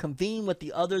order to convene with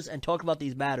the others and talk about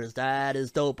these matters. That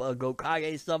is dope. A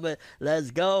Gokage summit.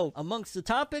 Let's go. Amongst the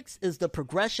topics is the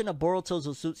progression of Boruto's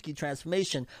Otsutsuki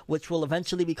transformation, which will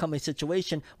eventually become a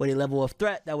situation with a level of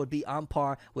threat that would be on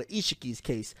par with Ishiki's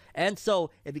case. And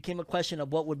so, it became a question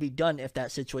of what would be done if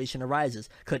that situation arises.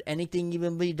 Could anything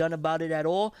even be done about it at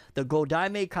all? The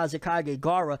Godaime Kazekage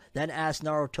Gaara then asked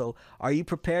Naruto, are you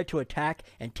prepared to attack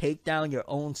and take down your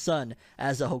own son?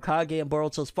 As the Hokage and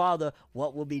Boruto's father,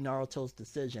 what will be Naruto's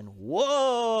decision?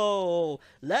 Whoa!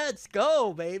 Let's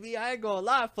go, baby! I ain't gonna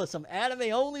lie, for some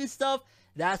anime-only stuff,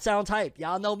 that sounds hype.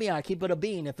 Y'all know me, I keep it a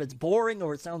bean. If it's boring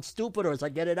or it sounds stupid or it's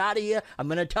like, get it out of here, I'm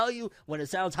gonna tell you. When it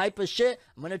sounds hype as shit,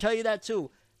 I'm gonna tell you that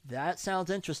too. That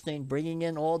sounds interesting, bringing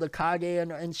in all the Kage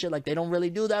and shit. Like, they don't really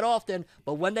do that often,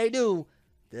 but when they do,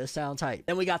 this sounds hype.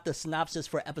 Then we got the synopsis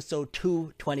for episode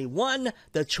 221,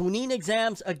 the Chunin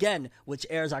exams again, which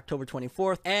airs October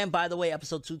 24th. And by the way,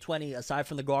 episode 220, aside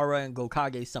from the Gaara and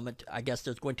Gokage summit, I guess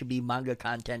there's going to be manga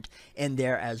content in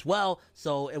there as well.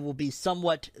 So it will be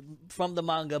somewhat from the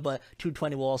manga, but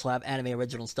 220 will also have anime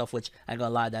original stuff, which I ain't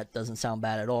gonna lie, that doesn't sound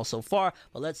bad at all so far.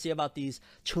 But let's see about these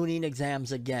Chunin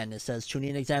exams again. It says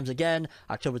Chunin exams again,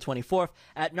 October 24th.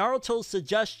 At Naruto's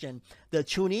suggestion, the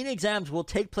Chunin exams will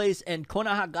take place in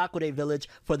Konohagakure village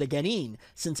for the Genin.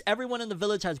 Since everyone in the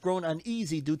village has grown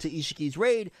uneasy due to Ishiki's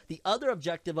raid, the other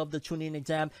objective of the Chunin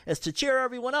exam is to cheer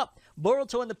everyone up.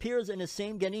 Boruto and the peers in his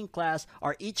same Genin class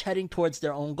are each heading towards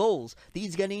their own goals.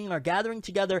 These Genin are gathering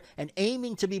together and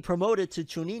aiming to be promoted to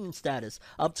Chunin status.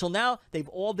 Up till now, they've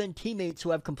all been teammates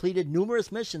who have completed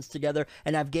numerous missions together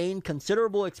and have gained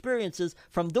considerable experiences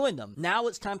from doing them. Now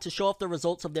it's time to show off the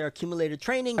results of their accumulated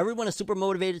training. Everyone is super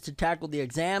motivated to tackle the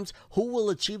exams. Who will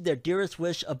achieve their dearest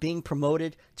wish of being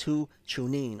promoted to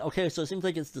Chunin? Okay, so it seems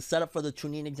like it's the setup for the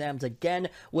Chunin exams again,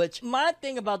 which my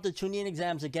thing about the Chunin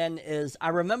exams again is I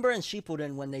remember in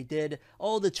Shippuden when they did,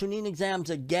 the Chunin exams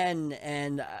again,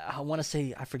 and I want to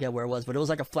say, I forget where it was, but it was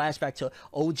like a flashback to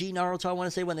OG Naruto, I want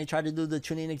to say, when they tried to do the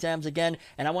Chunin exams again,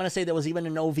 and I want to say there was even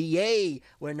an OVA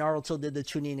where Naruto did the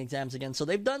Chunin exams again. So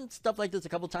they've done stuff like this a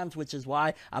couple times, which is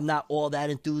why I'm not all that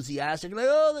enthusiastic. Like,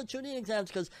 the Chunin exams,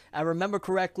 because I remember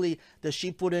correctly, the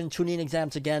Shippuden Chunin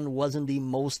exams again wasn't the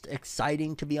most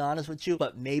exciting, to be honest with you,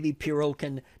 but maybe Piro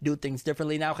can do things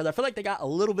differently now, because I feel like they got a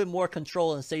little bit more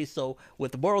control and say so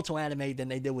with the Boruto anime than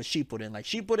they did with Shippuden. Like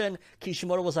Shippuden,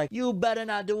 Kishimoto was like, you better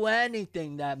not do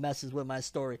anything that messes with my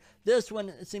story. This one,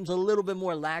 it seems a little bit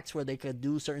more lax, where they could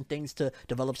do certain things to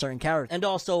develop certain characters. And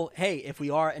also, hey, if we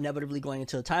are inevitably going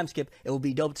into a time skip, it would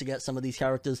be dope to get some of these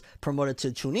characters promoted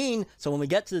to Chunin, so when we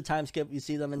get to the time skip, you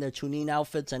see them in their Chunin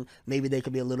outfits, and maybe they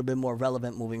could be a little bit more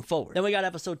relevant moving forward. Then we got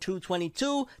episode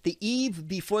 222, the eve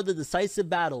before the decisive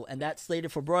battle, and that's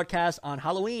slated for broadcast on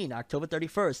Halloween, October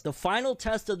 31st. The final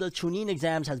test of the Chunin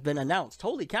exams has been announced.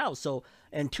 Holy cow. So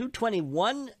in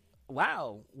 221,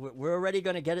 wow, we're already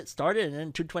going to get it started, and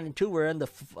in 222 we're in the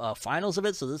finals of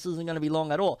it, so this isn't going to be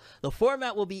long at all. The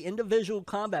format will be individual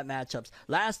combat matchups.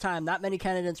 Last time, not many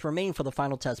candidates remained for the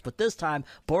final test, but this time,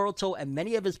 Boruto and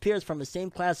many of his peers from the same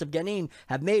class of Genin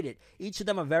have made it. Each of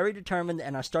them are very determined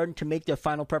and are starting to make their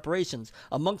final preparations.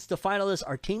 Amongst the finalists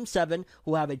are Team 7,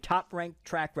 who have a top-ranked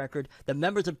track record, the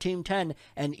members of Team 10,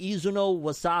 and Izuno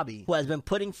Wasabi, who has been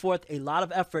putting forth a lot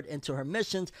of effort into her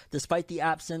missions despite the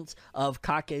absence of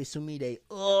Kake Sumi Sumide.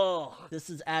 Ugh. This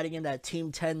is adding in that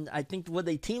Team 10. I think, were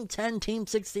they Team 10, Team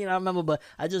 16? I don't remember, but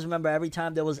I just remember every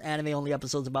time there was anime-only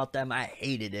episodes about them, I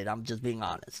hated it. I'm just being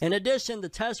honest. In addition, the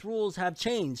test rules have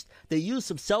changed. The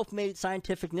use of self-made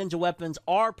scientific ninja weapons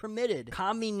are permitted.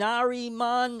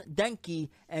 Kaminari-man Denki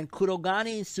and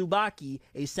Kurogane Tsubaki,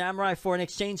 a samurai foreign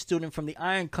exchange student from the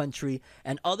Iron Country,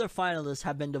 and other finalists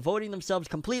have been devoting themselves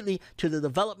completely to the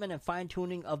development and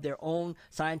fine-tuning of their own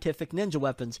scientific ninja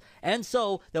weapons. And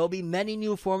so, there will be many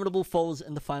new formidable foes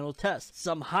in the final test.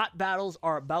 Some hot battles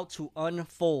are about to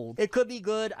unfold. It could be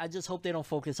good. I just hope they don't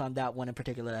focus on that one in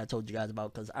particular that I told you guys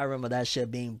about, because I remember that shit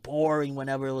being boring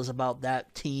whenever it was about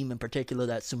that team in particular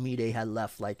that Sumide had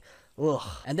left. Like, ugh.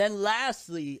 And then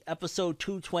lastly, episode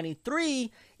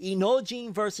 223,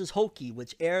 Inojin vs. Hoki,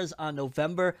 which airs on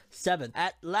November 7th.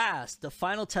 At last, the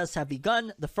final tests have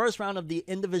begun. The first round of the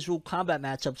individual combat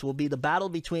matchups will be the battle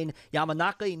between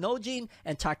Yamanaka Inojin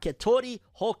and Taketori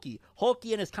Hoki.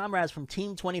 Hoki and his comrades from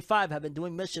Team 25 have been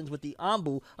doing missions with the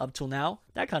Anbu up till now.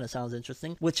 That kind of sounds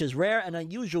interesting, which is rare and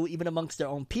unusual even amongst their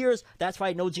own peers. That's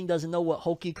why Inojin doesn't know what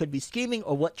Hoki could be scheming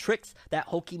or what tricks that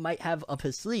Hoki might have up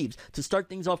his sleeves. To start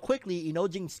things off quickly,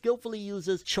 Inojin skillfully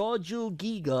uses Choju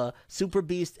Giga, Super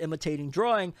Beast imitating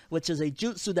drawing, which is a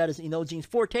jutsu that is Inojin's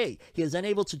forte. He is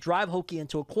unable to drive Hoki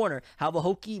into a corner. However,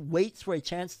 Hoki waits for a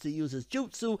chance to use his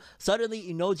jutsu.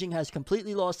 Suddenly, Inojin has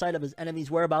completely lost sight of his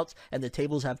enemy's whereabouts and the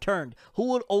tables have turned. Who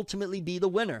would ultimately be the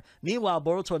winner? Meanwhile,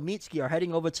 Boruto and Mitsuki are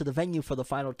heading over to the venue for the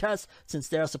final test since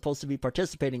they are supposed to be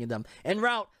participating in them. En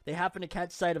route, they happen to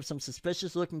catch sight of some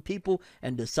suspicious looking people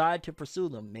and decide to pursue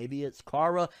them. Maybe it's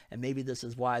Kara, and maybe this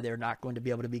is why they're not going to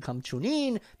be able to become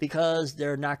Chunin, because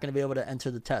they're not going to be able to enter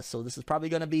the test. So this is probably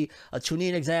going to be a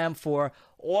Chunin exam for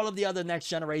all of the other next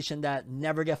generation that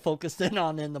never get focused in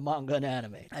on in the manga and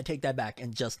anime. I take that back,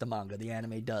 in just the manga. The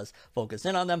anime does focus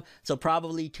in on them, so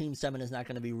probably Team 7 is not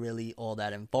going to be really all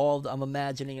that involved, I'm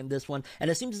imagining, in this one.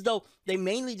 And it seems as though they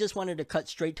mainly just wanted to cut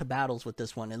straight to battles with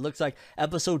this one. It looks like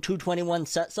episode 221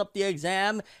 sets up the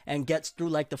exam and gets through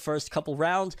like the first couple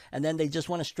rounds, and then they just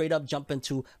want to straight up jump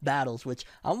into battles, which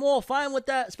I'm all fine with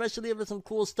that, especially if it's some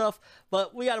cool stuff,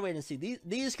 but we gotta wait and see.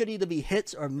 These could either be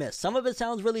hits or miss. Some of it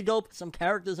sounds really dope. Some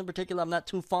characters in particular I'm not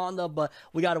too fond of, but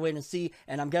we gotta wait and see.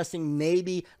 And I'm guessing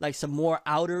maybe like some more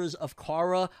outers of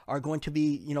Kara are going to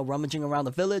be, you know, rummaging around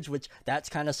the village, which that's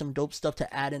kind of some dope stuff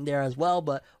to add in there as well,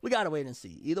 but we gotta wait and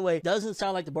see. Either way, it doesn't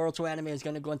sound like the Boruto anime is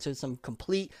going to go into some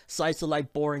complete slice of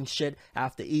life boring shit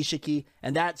after Ishiki,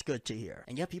 and that's good to hear.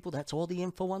 And yeah, people, that's all the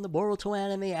info on the Boruto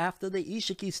anime after the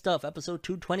Ishiki stuff, episode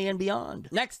 220 and beyond.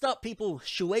 Next up, people,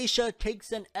 Shueisha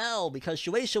takes an L because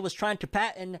Shueisha was trying to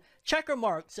patent checker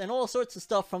marks and all sorts of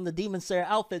stuff from the Demon Slayer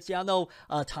outfits. Y'all know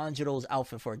Tanjiro's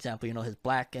outfit, for example, you know, his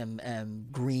black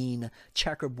and green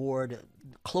checkerboard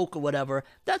cloak or whatever.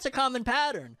 That's a common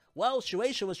pattern. Well,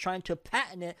 Shueisha was trying to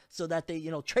patent it so that they, you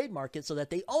know, trademark it so that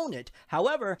they own it.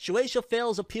 However, Shueisha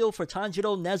fails appeal for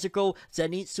Tanjiro Nezuko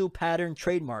Zenitsu pattern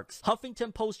trademarks.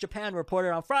 Huffington Post Japan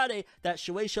reported on Friday that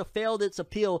Shueisha failed its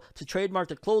appeal to trademark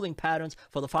the clothing patterns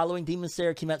for the following Demon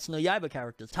Slayer Kimetsu no Yaiba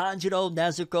characters: Tanjiro,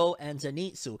 Nezuko, and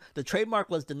Zenitsu. The trademark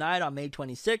was denied on May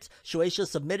 26. Shueisha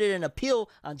submitted an appeal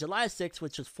on July 6,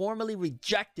 which was formally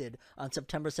rejected on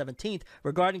September 17th.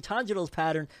 Regarding Tanjiro's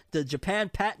pattern, the Japan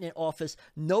Patent Office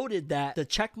noted that the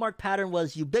checkmark pattern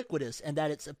was ubiquitous and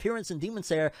that its appearance in Demon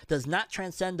Slayer does not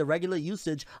transcend the regular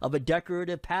usage of a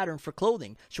decorative pattern for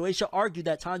clothing. Shueisha argued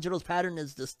that Tanjiro's pattern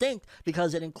is distinct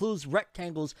because it includes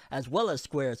rectangles as well as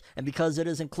squares, and because it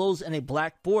is enclosed in a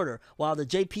black border. While the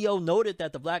JPO noted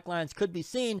that the black lines could be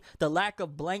seen, the lack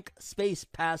of blank space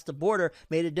past the border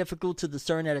made it difficult to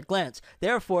discern at a glance.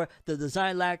 Therefore, the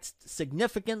design lacks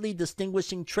significantly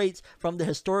distinguishing traits from the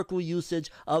historical usage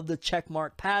of the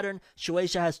checkmark pattern.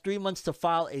 Shueisha has 3 months to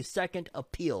file a second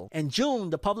appeal. In June,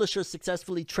 the publisher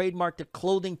successfully trademarked the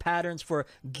clothing patterns for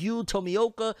Gyu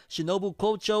Tomioka, Shinobu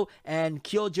Kocho, and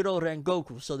Kyojiro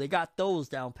Rengoku, so they got those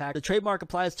down packed. The trademark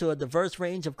applies to a diverse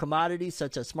range of commodities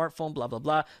such as smartphone, blah blah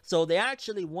blah. So they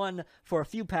actually won for a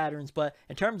few patterns, but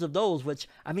in terms of those, which,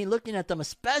 I mean, looking at them,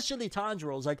 especially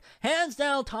Tanjiro's, like, hands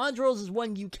down, Tanjiro's is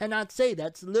one you cannot say.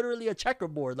 That's literally a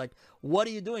checkerboard. Like, what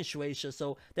are you doing, Shueisha?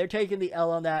 So they're taking the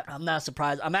L on that. I'm not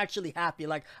surprised. I'm actually happy.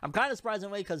 Like, I'm kind of surprised in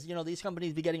a way because, you know, these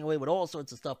companies be getting away with all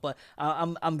sorts of stuff, but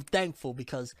I'm thankful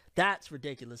because that's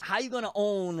ridiculous. How you gonna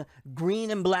own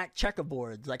green and black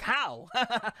checkerboards? Like, how?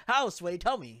 How, Sway?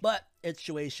 Tell me. But it's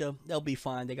Shueisha. They'll be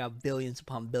fine. They got billions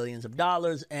upon billions of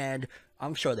dollars, and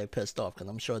I'm sure they're pissed off because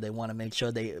I'm sure they want to make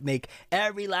sure they make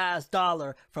every last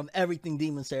dollar from everything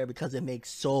Demon Slayer because it makes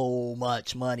so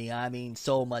much money. I mean,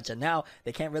 so much. And now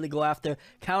they can't really go after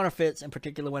counterfeits, in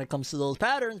particular when it comes to those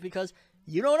patterns, because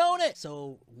you don't own it.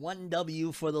 So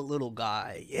 1W for the little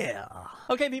guy. Yeah.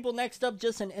 Okay, people, next up,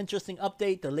 just an interesting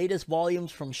update. The latest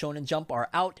volumes from Shonen Jump are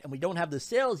out, and we don't have the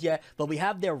sales yet, but we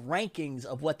have their rankings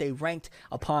of what they ranked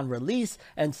upon release.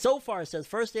 And so far, it says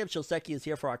First Day of Shoseki is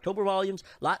here for October volumes.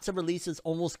 Lots of releases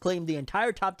almost claimed the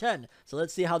entire top 10. So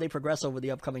let's see how they progress over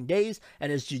the upcoming days.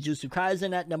 And it's Jujutsu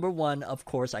Kaisen at number 1. Of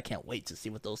course, I can't wait to see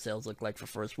what those sales look like for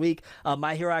first week.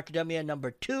 My Hero Academia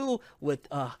number 2 with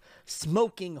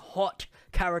smoking hot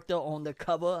character on the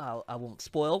cover. I won't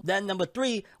spoil. Then number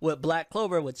 3 with Black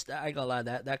Clover, which I ain't gonna lie,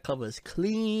 that cover is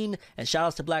clean. And shout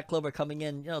outs to Black Clover coming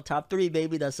in, top 3,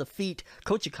 baby. That's a feat.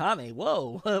 Kochikame,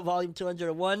 whoa, volume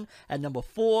 201 at number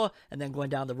 4, and then going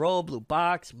down the road, Blue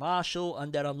Box, Marshall,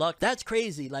 Undead Unluck. That's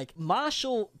crazy. Like,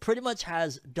 Marshall pretty much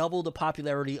has double the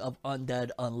popularity of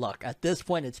Undead Unluck. At this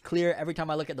point, it's clear. Every time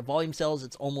I look at the volume sales,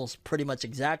 it's almost pretty much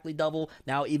exactly double.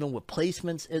 Now, even with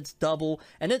placements, it's double.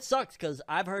 And it sucks because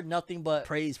I've heard nothing but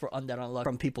praise for Undead Unluck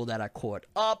from people that I caught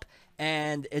up.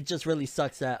 And it just really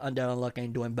sucks that Undead Unluck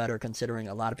ain't doing better, considering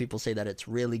a lot of people say that it's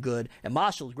really good. And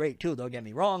Marshall's great too, don't get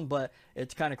me wrong, but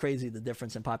it's kind of crazy the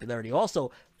difference in popularity.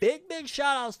 Also, big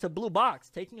shout outs to Blue Box.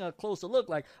 Taking a closer look,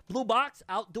 like Blue Box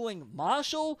outdoing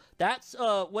Marshall. That's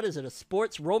what is it, a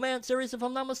sports romance series if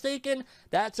I'm not mistaken?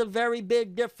 That's a very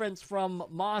big difference from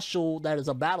Marshall that is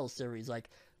a battle series. Like,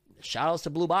 shout outs to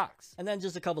Blue Box. And then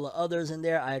just a couple of others in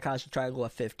there. Ayakashi Triangle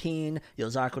at 15.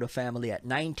 Yozaku the Family at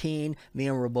 19. Me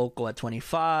and Roboko at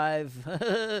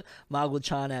 25.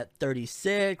 Mago-chan at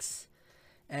 36.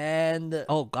 And,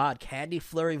 oh god, Candy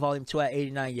Flurry Volume 2 at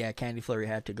 89. Yeah, Candy Flurry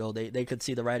had to go. They could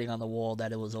see the writing on the wall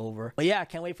that it was over. But yeah, I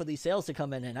can't wait for these sales to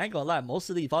come in. And I ain't gonna lie, most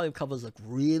of these volume covers look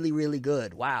really, really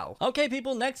good. Wow. Okay,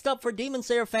 people, next up for Demon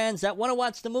Slayer fans that want to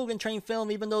watch the Mugen Train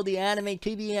film, even though the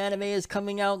TV anime is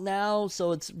coming out now.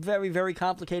 So it's very, very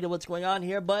complicated what's going on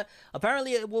here. But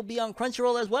apparently it will be on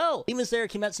Crunchyroll as well. Demon Slayer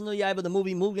Kimetsu no Yaiba, the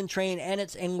movie Mugen Train, and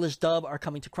its English dub are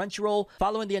coming to Crunchyroll.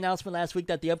 Following the announcement last week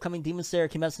that the upcoming Demon Slayer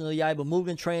Kimetsu no Yaiba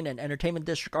Mugen Train and Entertainment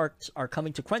District arcs are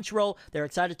coming to Crunchyroll, they're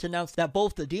excited to announce that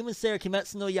both the Demon Slayer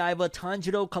Kimetsu no Yaiba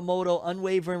Tanjiro Komodo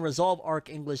Unwavering Resolve arc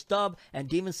English dub and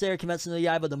Demon Slayer Kimetsu no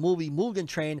Yaiba the movie Mugen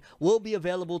Train will be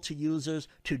available to users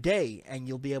today, and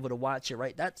you'll be able to watch it,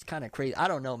 right? That's kind of crazy. I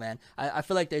don't know, man. I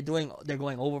feel like they're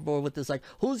going overboard with this. Like,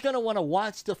 who's gonna want to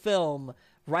watch the film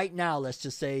right now, let's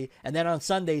just say, and then on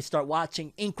Sunday start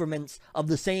watching increments of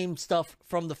the same stuff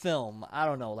from the film? I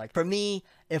don't know. Like, for me,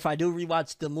 if I do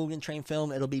rewatch the Mugen Train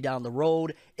film, it'll be down the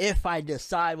road. If I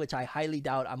decide, which I highly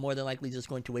doubt, I'm more than likely just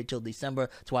going to wait till December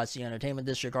to watch the Entertainment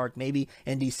District arc. Maybe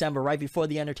in December, right before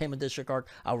the Entertainment District arc,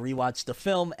 I'll rewatch the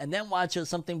film and then watch it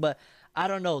something. But I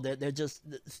don't know. They're just,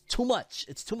 it's too much.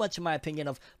 It's too much in my opinion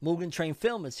of Mugen Train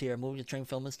film is here, Mugen Train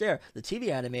film is there. The TV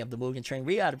anime of the Mugen Train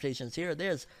readaptation is here,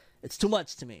 there's. It's too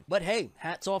much to me. But hey,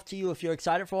 hats off to you if you're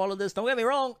excited for all of this. Don't get me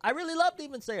wrong, I really love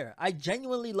Demon Slayer. I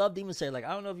genuinely love Demon Slayer. Like,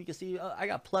 I don't know if you can see, I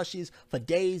got plushies for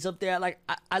days up there. Like,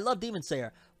 I love Demon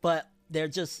Slayer, but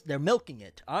they're milking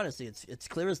it. Honestly, it's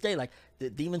clear as day. Like, the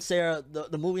Demon Slayer,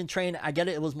 the Mugen Train, I get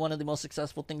it. It was one of the most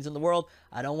successful things in the world.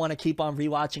 I don't want to keep on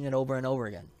rewatching it over and over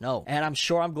again. No. And I'm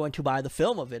sure I'm going to buy the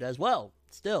film of it as well.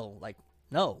 Still, like,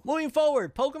 no. Moving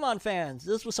forward, Pokemon fans.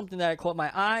 This was something that caught my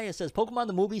eye. It says Pokemon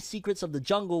the movie Secrets of the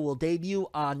Jungle will debut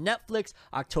on Netflix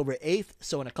October 8th,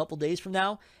 so in a couple days from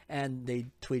now. And they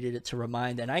tweeted it to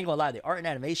remind. And I ain't gonna lie, the art and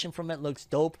animation from it looks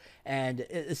dope. And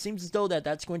it seems as though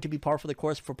that's going to be par for the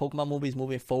course for Pokemon movies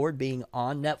moving forward, being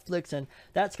on Netflix. And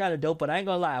that's kind of dope. But I ain't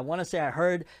gonna lie, I want to say I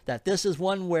heard that this is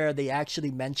one where they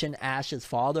actually mention Ash's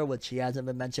father, which he hasn't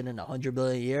been mentioned in 100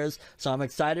 billion years. So I'm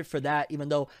excited for that, even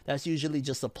though that's usually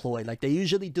just a ploy. Like, they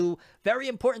usually do very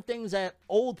important things that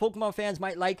old Pokemon fans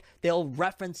might like. They'll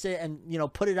reference it and,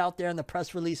 put it out there in the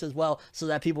press release as well, so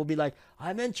that people will be like,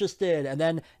 I'm interested. And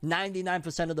then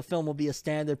 99% of the film will be a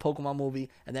standard Pokemon movie.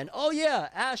 And then, oh yeah,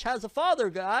 Ash has a father,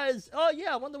 guys. Oh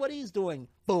yeah, I wonder what he's doing.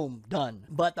 Boom, done.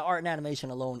 But the art and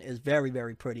animation alone is very,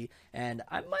 very pretty. And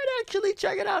I might actually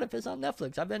check it out if it's on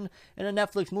Netflix. I've been in a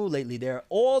Netflix mood lately.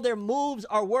 All their moves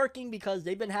are working because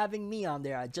they've been having me on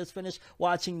there. I just finished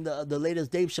watching the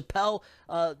latest Dave Chappelle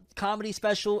comedy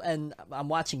special, and I'm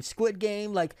watching Squid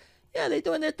Game. Like, yeah, they're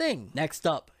doing their thing. Next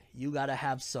up, you gotta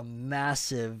have some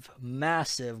massive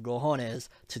cojones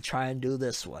to try and do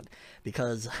this one,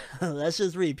 because let's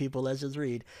just read, people. Let's just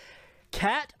read.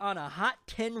 Cat on a Hot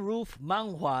Tin Roof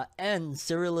manhwa ends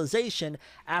serialization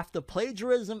after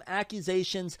plagiarism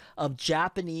accusations of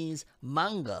Japanese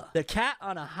manga. The Cat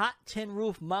on a Hot Tin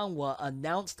Roof manhwa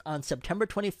announced on September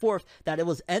 24th that it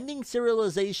was ending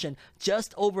serialization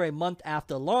just over a month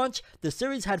after launch. The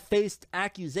series had faced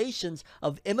accusations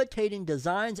of imitating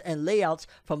designs and layouts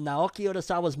from Naoki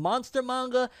Urasawa's Monster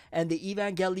manga and the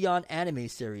Evangelion anime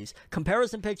series.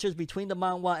 Comparison pictures between the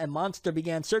manhwa and Monster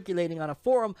began circulating on a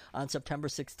forum on September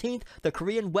 16th. The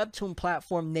Korean webtoon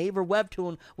platform Naver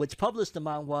Webtoon, which published the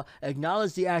manhwa,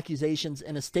 acknowledged the accusations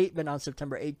in a statement on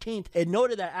September 18th. It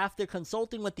noted that after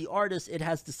consulting with the artist, it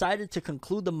has decided to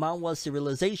conclude the manhwa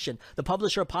serialization. The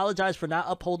publisher apologized for not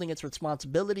upholding its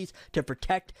responsibilities to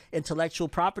protect intellectual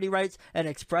property rights and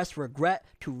expressed regret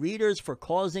to readers for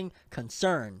causing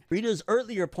concern. Readers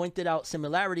earlier pointed out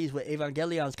similarities with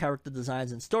Evangelion's character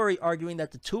designs and story, arguing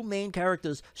that the two main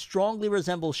characters strongly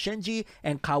resemble Shinji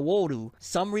and Kaworu.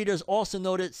 Some readers also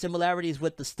noted similarities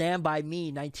with the Stand By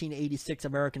Me 1986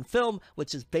 American film,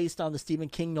 which is based on the Stephen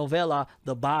King novella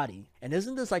The Body. And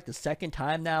isn't this like the second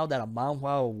time now that a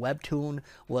manhwa or webtoon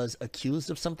was accused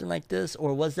of something like this?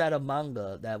 Or was that a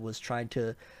manga that was trying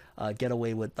to get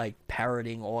away with like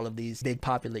parroting all of these big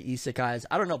popular isekais?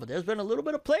 I don't know, but there's been a little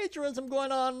bit of plagiarism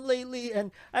going on lately, and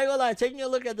I ain't gonna lie, taking a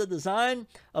look at the design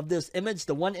of this image,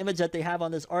 the one image that they have on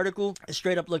this article, it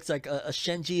straight up looks like a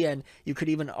Shinji, and you could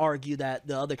even argue that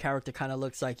the other character kind of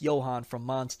looks like Johan from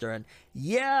Monster. And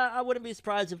yeah, I wouldn't be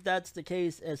surprised if that's the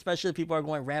case, especially if people are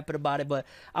going rampant about it. But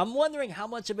I'm wondering how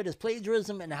much of it is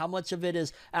plagiarism and how much of it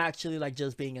is actually like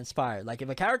just being inspired. Like if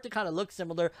a character kind of looks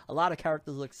similar, a lot of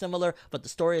characters look similar, but the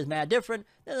story is mad different,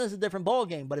 then it's a different ball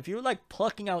game. But if you're like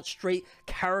plucking out straight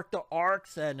character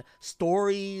arcs and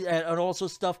story and also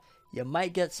stuff, you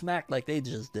might get smacked like they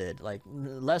just did. Like,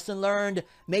 lesson learned,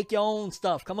 make your own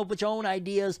stuff, come up with your own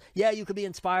ideas. Yeah, you could be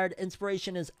inspired.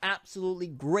 Inspiration is absolutely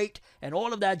great and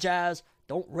all of that jazz.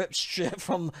 Don't rip shit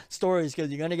from stories,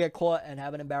 because you're going to get caught and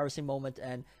have an embarrassing moment,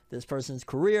 and this person's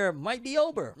career might be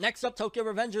over. Next up, Tokyo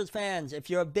Revengers fans. If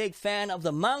you're a big fan of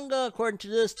the manga, according to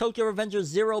this, Tokyo Revengers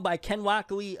Zero by Ken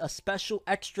Wakui, a special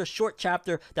extra short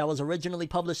chapter that was originally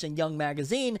published in Young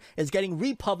Magazine, is getting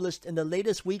republished in the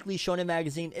latest weekly Shonen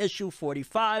Magazine issue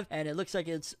 45, and it looks like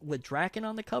it's with Draken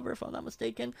on the cover, if I'm not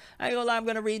mistaken. I ain't gonna lie, I'm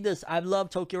gonna read this. I've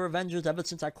loved Tokyo Revengers ever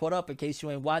since I caught up. In case you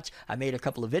ain't watched, I made a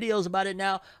couple of videos about it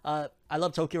now. I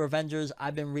love Tokyo Revengers.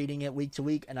 I've been reading it week to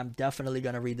week, and I'm definitely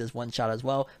going to read this one shot as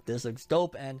well. This looks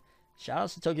dope, and shout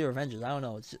outs to Tokyo Revengers. I don't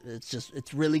know.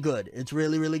 It's really good. It's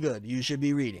really, really good. You should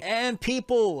be reading. And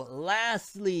people,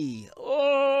 lastly,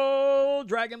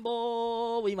 Dragon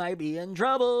Ball, we might be in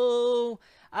trouble.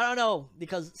 I don't know,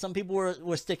 because some people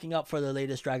were sticking up for the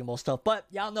latest Dragon Ball stuff. But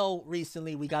y'all know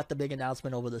recently we got the big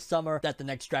announcement over the summer that the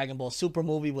next Dragon Ball Super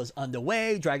movie was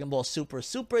underway. Dragon Ball Super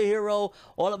Superhero,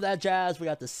 all of that jazz. We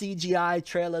got the CGI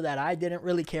trailer that I didn't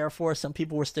really care for. Some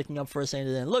people were sticking up for it, saying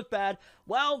it didn't look bad.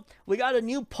 Well, we got a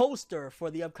new poster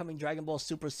for the upcoming Dragon Ball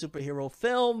Super Superhero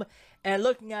film. And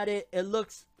looking at it, it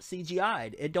looks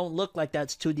CGI'd. It don't look like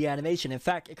that's 2D animation. In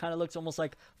fact, it kind of looks almost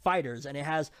like fighters. And it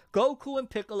has Goku and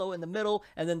Piccolo in the middle,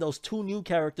 and then those two new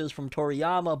characters from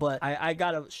Toriyama. But I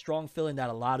got a strong feeling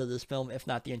that a lot of this film, if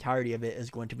not the entirety of it,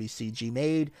 is going to be CG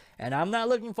made. And I'm not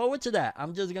looking forward to that.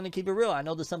 I'm just going to keep it real. I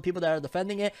know there's some people that are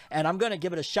defending it, and I'm going to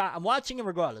give it a shot. I'm watching it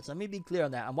regardless. Let me be clear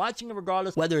on that. I'm watching it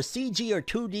regardless. Whether it's CG or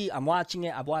 2D, I'm watching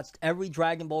it. I've watched every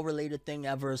Dragon Ball related thing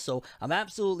ever, so I'm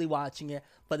absolutely watching it.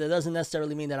 But it doesn't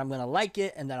necessarily mean that I'm going to like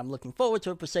it and that I'm looking forward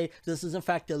to it per se. This is in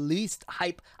fact the least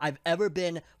hype I've ever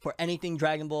been for anything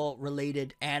Dragon Ball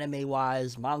related, anime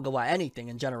wise, manga wise, anything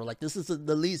in general. Like, this is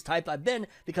the least hype I've been,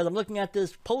 because I'm looking at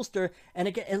this poster and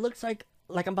again, it looks like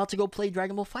I'm about to go play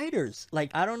Dragon Ball FighterZ.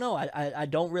 Like, I don't know. I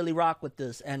don't really rock with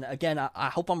this. And again, I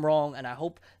hope I'm wrong, and I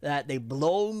hope that they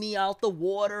blow me out the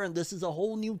water and this is a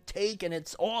whole new take and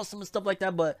it's awesome and stuff like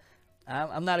that. But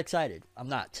I'm not excited. I'm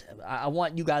not. I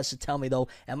want you guys to tell me, though,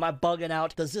 am I bugging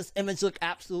out? Does this image look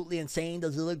absolutely insane?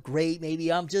 Does it look great?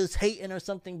 Maybe I'm just hating or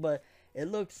something, but it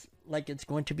looks like it's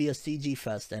going to be a CG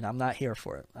fest, and I'm not here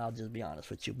for it. I'll just be honest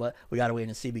with you, but we got to wait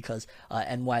and see, because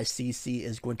NYCC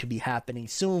is going to be happening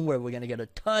soon, where we're going to get a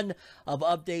ton of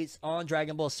updates on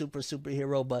Dragon Ball Super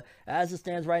Superhero, but as it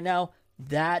stands right now,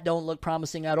 that don't look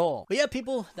promising at all. But yeah,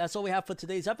 people, that's all we have for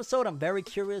today's episode. I'm very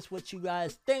curious what you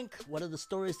guys think. What are the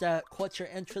stories that caught your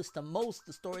interest the most?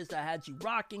 The stories that had you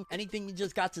rocking? Anything you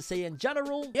just got to say in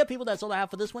general? Yeah, people, that's all I have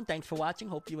for this one. Thanks for watching.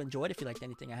 Hope you enjoyed. If you liked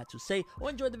anything I had to say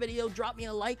or enjoyed the video, drop me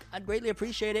a like. I'd greatly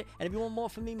appreciate it. And if you want more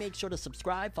from me, make sure to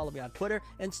subscribe. Follow me on Twitter,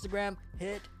 Instagram.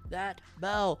 Hit that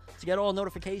bell to get all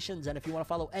notifications. And if you want to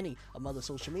follow any of my other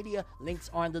social media, links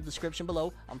are in the description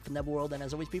below. I'm from Neverworld, and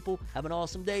as always, people, have an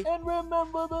awesome day. And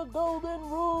remember the golden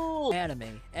rule: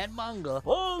 anime and manga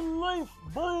for life.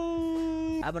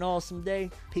 Bye. Have an awesome day.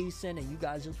 Peace in, and you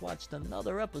guys just watched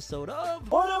another episode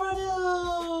of Whatever News.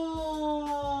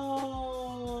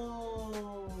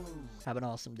 Have an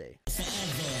awesome day.